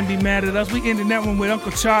 y'all can't be mad at us. We ended that one with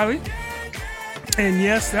Uncle Charlie. And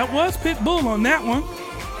yes, that was Pitbull on that one.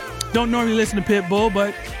 Don't normally listen to Pitbull,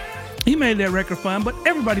 but he made that record fun. But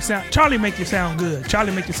Charlie make you sound good.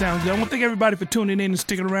 Charlie make you sound good. I want to thank everybody for tuning in and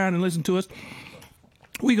sticking around and listening to us.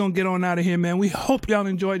 We gonna get on out of here, man. We hope y'all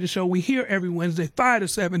enjoyed the show. We here every Wednesday, 5 to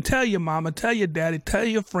 7. Tell your mama, tell your daddy, tell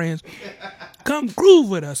your friends. Come groove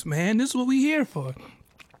with us, man. This is what we here for.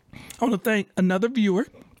 I want to thank another viewer,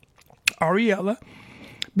 Ariella,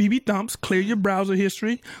 BB Thumps, Clear Your Browser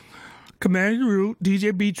History, Commander Root,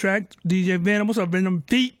 DJ B-Track, DJ Venom, what's up, Venom?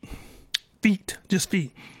 Feet, just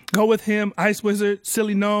feet. Go With Him, Ice Wizard,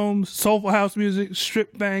 Silly Gnomes, Soulful House Music,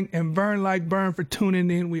 Strip Bang, and Burn Like Burn for tuning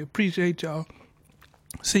in. We appreciate y'all.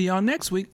 See y'all next week.